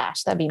medal in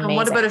that. That'd be amazing. And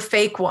what about a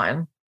fake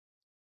one?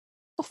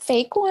 A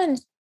fake one?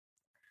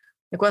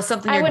 Like what's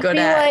something you're good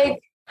at?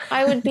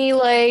 I would be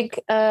like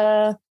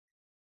a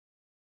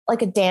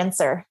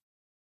dancer,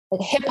 like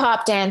a hip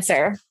hop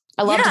dancer.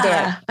 I love to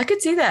dance. I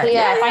could see that. So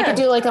if I could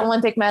do like an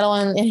Olympic medal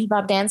in hip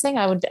hop dancing,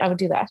 I would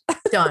do that.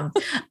 Done.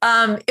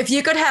 If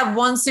you could have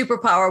one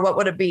superpower, what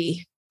would it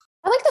be?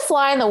 I like to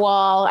fly on the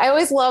wall. I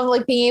always love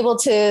like being able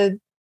to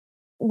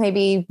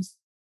maybe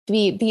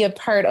be a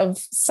part of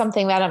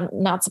something that I'm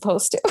not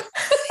supposed to. I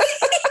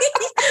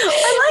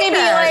like maybe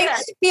that.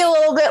 Like be a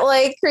little bit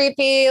like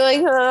creepy,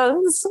 like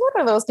what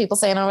are those people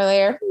saying over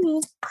there?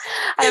 I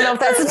don't know if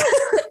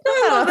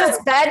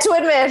that's bad to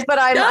admit, but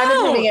I'm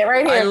admitting it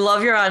right here. I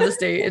love your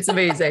honesty. It's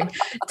amazing.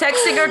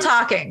 Texting or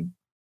talking?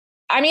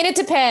 I mean, it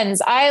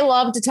depends. I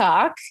love to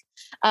talk.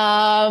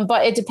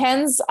 But it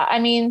depends. I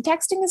mean,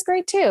 texting is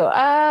great too.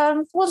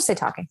 We'll just say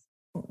talking.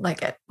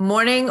 Like it.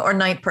 Morning or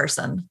night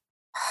person?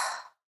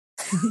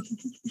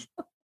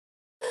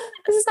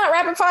 This is not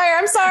rapid fire.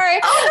 I'm sorry.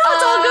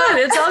 Oh, no,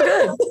 it's all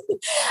good. It's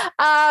all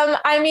good.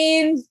 I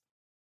mean,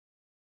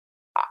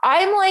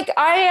 I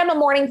am a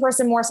morning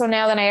person more so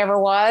now than I ever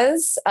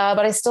was. But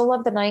I still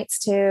love the nights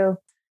too.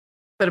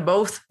 Bit of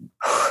both.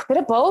 Bit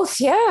of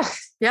both. Yeah.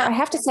 Yeah. I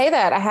have to say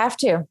that. I have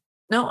to.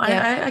 No,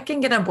 I can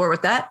get on board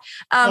with that.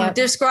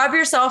 Describe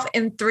yourself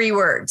in 3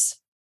 words.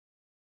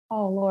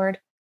 Oh, Lord.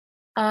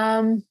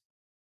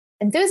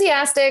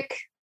 Enthusiastic,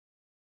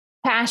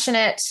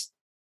 passionate,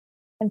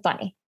 and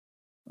funny.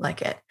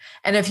 Like it.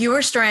 And if you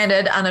were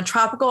stranded on a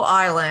tropical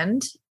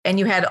island and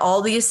you had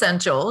all the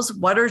essentials,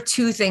 what are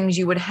 2 things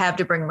you would have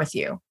to bring with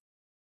you?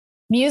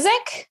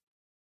 Music.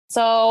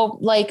 So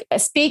like a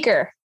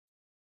speaker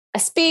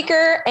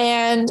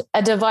and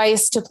a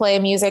device to play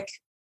music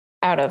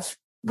out of.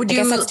 I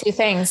guess that's 2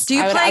 things. Do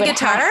you play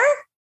guitar?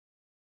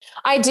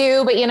 I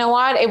do, but you know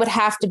what? It would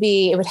have to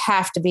be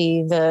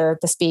the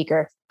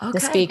speaker. Okay. The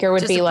speaker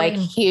would be like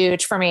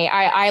huge for me.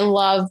 I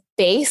love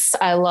bass.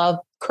 I love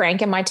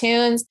cranking my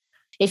tunes.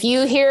 If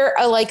you hear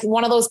like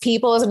one of those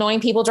people, those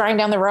annoying people driving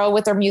down the road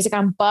with their music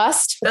on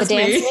bust, with the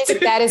dance music,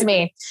 that is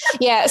me.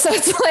 Yeah. So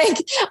it's like,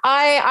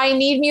 I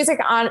need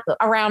music on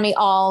around me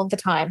all the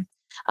time.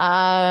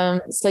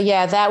 So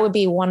yeah, that would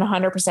be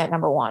 100%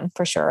 number one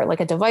for sure. Like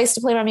a device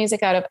to play my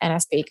music out of and a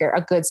speaker,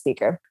 a good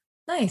speaker.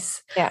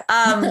 Nice. Yeah.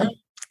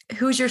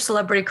 Who's your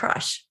celebrity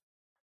crush?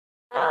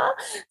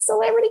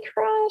 Celebrity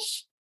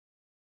crush.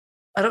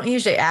 I don't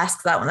usually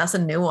ask that one. That's a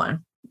new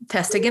one.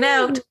 Testing it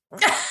out.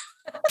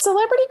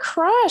 Celebrity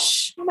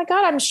crush. Oh my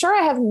God. I'm sure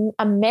I have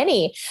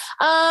many.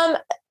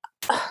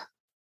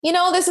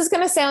 This is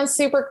going to sound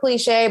super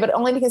cliche, but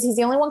only because he's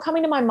the only one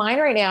coming to my mind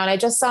right now. And I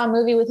just saw a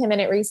movie with him in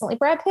it recently.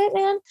 Brad Pitt,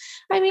 man.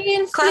 I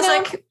mean,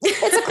 classic.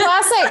 It's a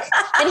classic.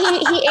 And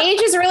he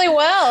ages really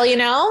well,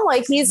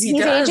 like he's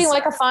aging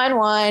like a fine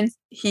wine.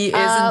 He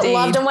is indeed.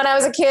 Loved him when I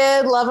was a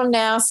kid. Love him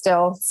now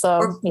still.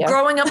 So we're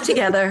growing up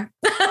together.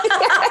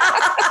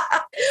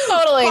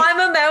 Totally. Climb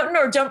a mountain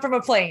or jump from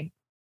a plane?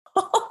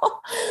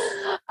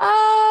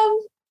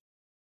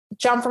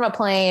 Jump from a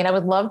plane. I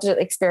would love to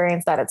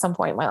experience that at some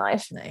point in my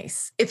life.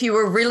 Nice. If you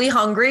were really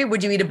hungry,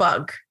 would you eat a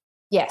bug?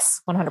 Yes,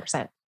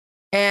 100%.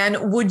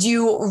 And would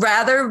you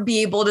rather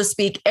be able to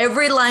speak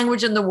every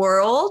language in the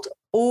world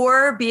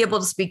or be able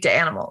to speak to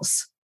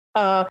animals?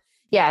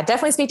 Yeah,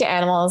 definitely speak to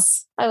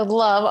animals. I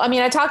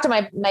talk to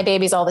my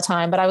babies all the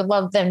time, but I would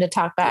love them to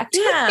talk back.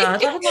 Yeah, I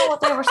don't know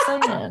what they were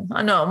saying.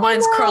 I know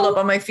mine's curled up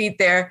on my feet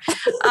there.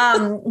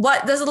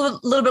 That's a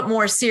little bit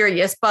more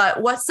serious,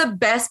 but what's the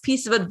best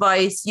piece of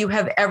advice you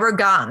have ever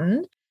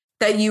gotten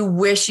that you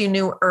wish you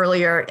knew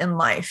earlier in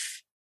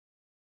life?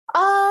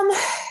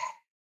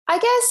 I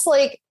guess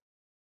like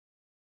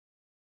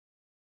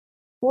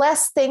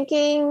less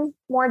thinking,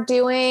 more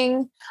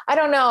doing. I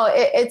don't know.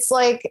 It's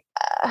like,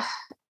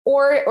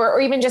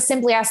 or even just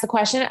simply ask the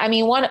question. I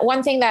mean,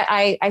 one thing that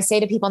I say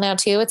to people now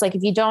too, it's like,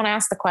 if you don't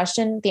ask the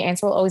question, the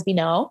answer will always be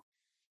no.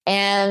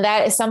 And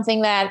that is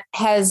something that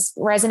has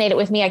resonated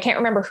with me. I can't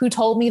remember who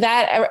told me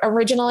that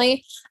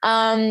originally.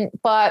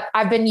 But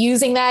I've been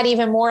using that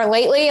even more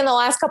lately in the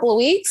last couple of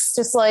weeks.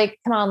 Just like,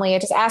 come on, Leah,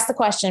 just ask the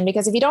question,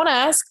 because if you don't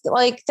ask,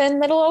 like,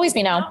 then it'll always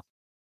be no.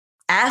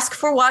 Ask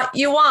for what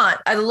you want.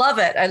 I love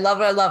it. I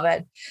love it. I love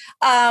it.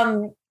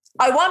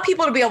 I want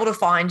people to be able to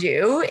find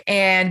you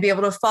and be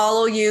able to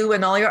follow you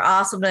and all your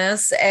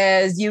awesomeness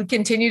as you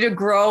continue to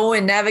grow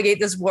and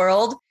navigate this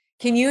world.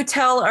 Can you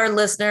tell our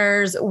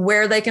listeners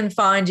where they can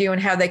find you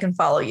and how they can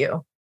follow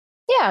you?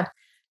 Yeah.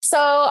 So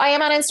I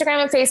am on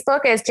Instagram and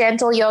Facebook as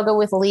Gentle Yoga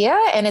with Leah,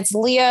 and it's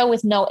Leah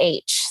with no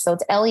H. So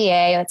it's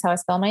Lea. That's how I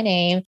spell my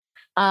name.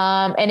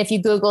 And if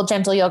you Google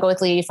Gentle Yoga with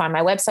Leah, you find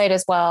my website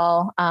as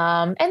well.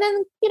 And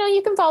then,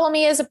 you can follow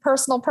me as a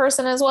personal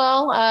person as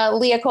well.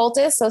 Leah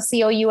Coultas. So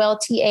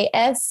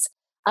Coultas,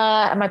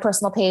 my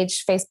personal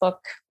page, Facebook,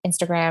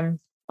 Instagram,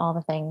 all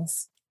the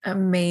things.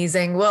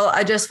 Amazing. Well,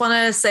 I just want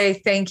to say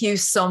thank you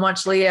so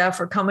much, Leah,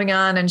 for coming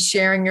on and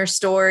sharing your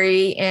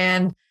story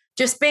and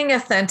just being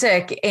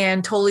authentic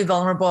and totally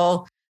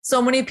vulnerable.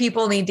 So many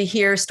people need to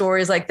hear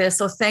stories like this.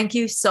 So thank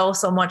you so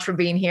much for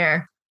being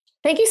here.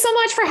 Thank you so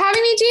much for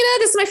having me, Gina.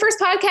 This is my first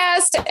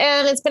podcast,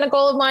 and it's been a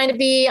goal of mine to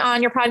be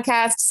on your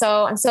podcast.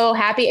 So I'm so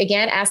happy.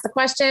 Again, ask the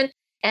question,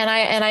 and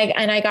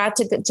I got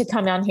to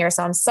come on here.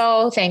 So I'm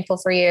so thankful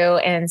for you,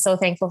 and so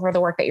thankful for the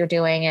work that you're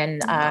doing.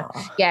 And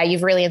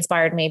you've really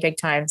inspired me big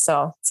time.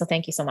 So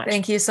thank you so much.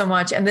 Thank you so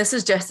much. And this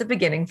is just the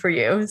beginning for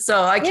you.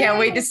 So I can't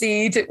wait to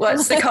see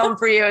what's to come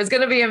for you. It's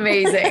going to be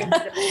amazing.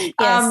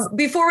 Yes.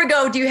 Before we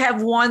go, do you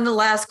have one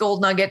last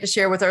gold nugget to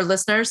share with our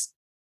listeners?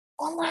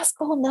 One last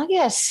gold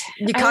nugget.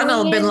 You kind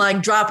of been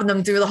like dropping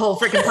them through the whole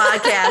freaking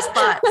podcast,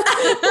 but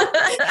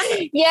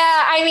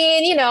yeah, I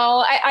mean,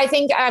 I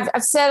think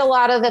I've said a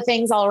lot of the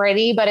things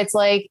already, but it's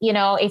like,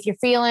 if you're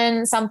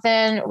feeling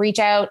something, reach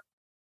out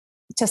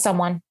to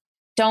someone.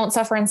 Don't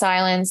suffer in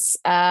silence.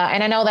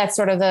 And I know that's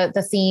sort of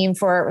the theme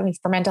for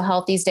mental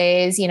health these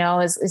days,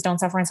 is don't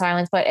suffer in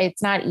silence, but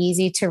it's not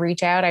easy to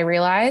reach out. I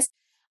realize.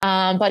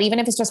 But even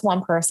if it's just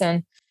one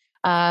person,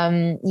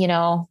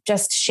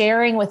 just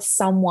sharing with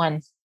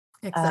someone.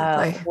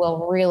 Exactly.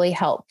 Will really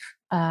help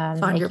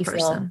find your person.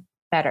 Feel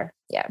better.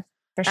 Yeah,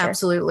 for sure.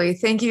 Absolutely.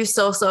 Thank you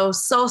so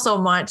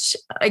much.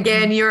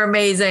 Again, you're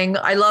amazing.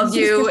 I love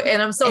you.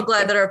 And I'm so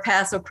glad that our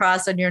paths have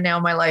crossed and you're now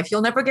in my life.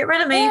 You'll never get rid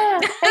of me.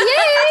 Yeah.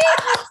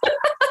 Yay!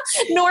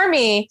 Nor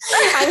me.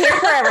 I'm here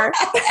forever.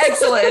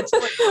 Excellent.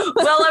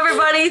 Well,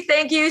 everybody,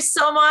 thank you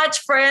so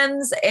much,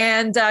 friends.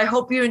 And I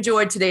hope you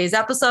enjoyed today's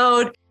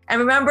episode. And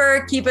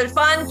remember, keep it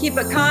fun, keep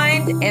it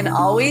kind, and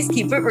always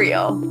keep it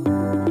real.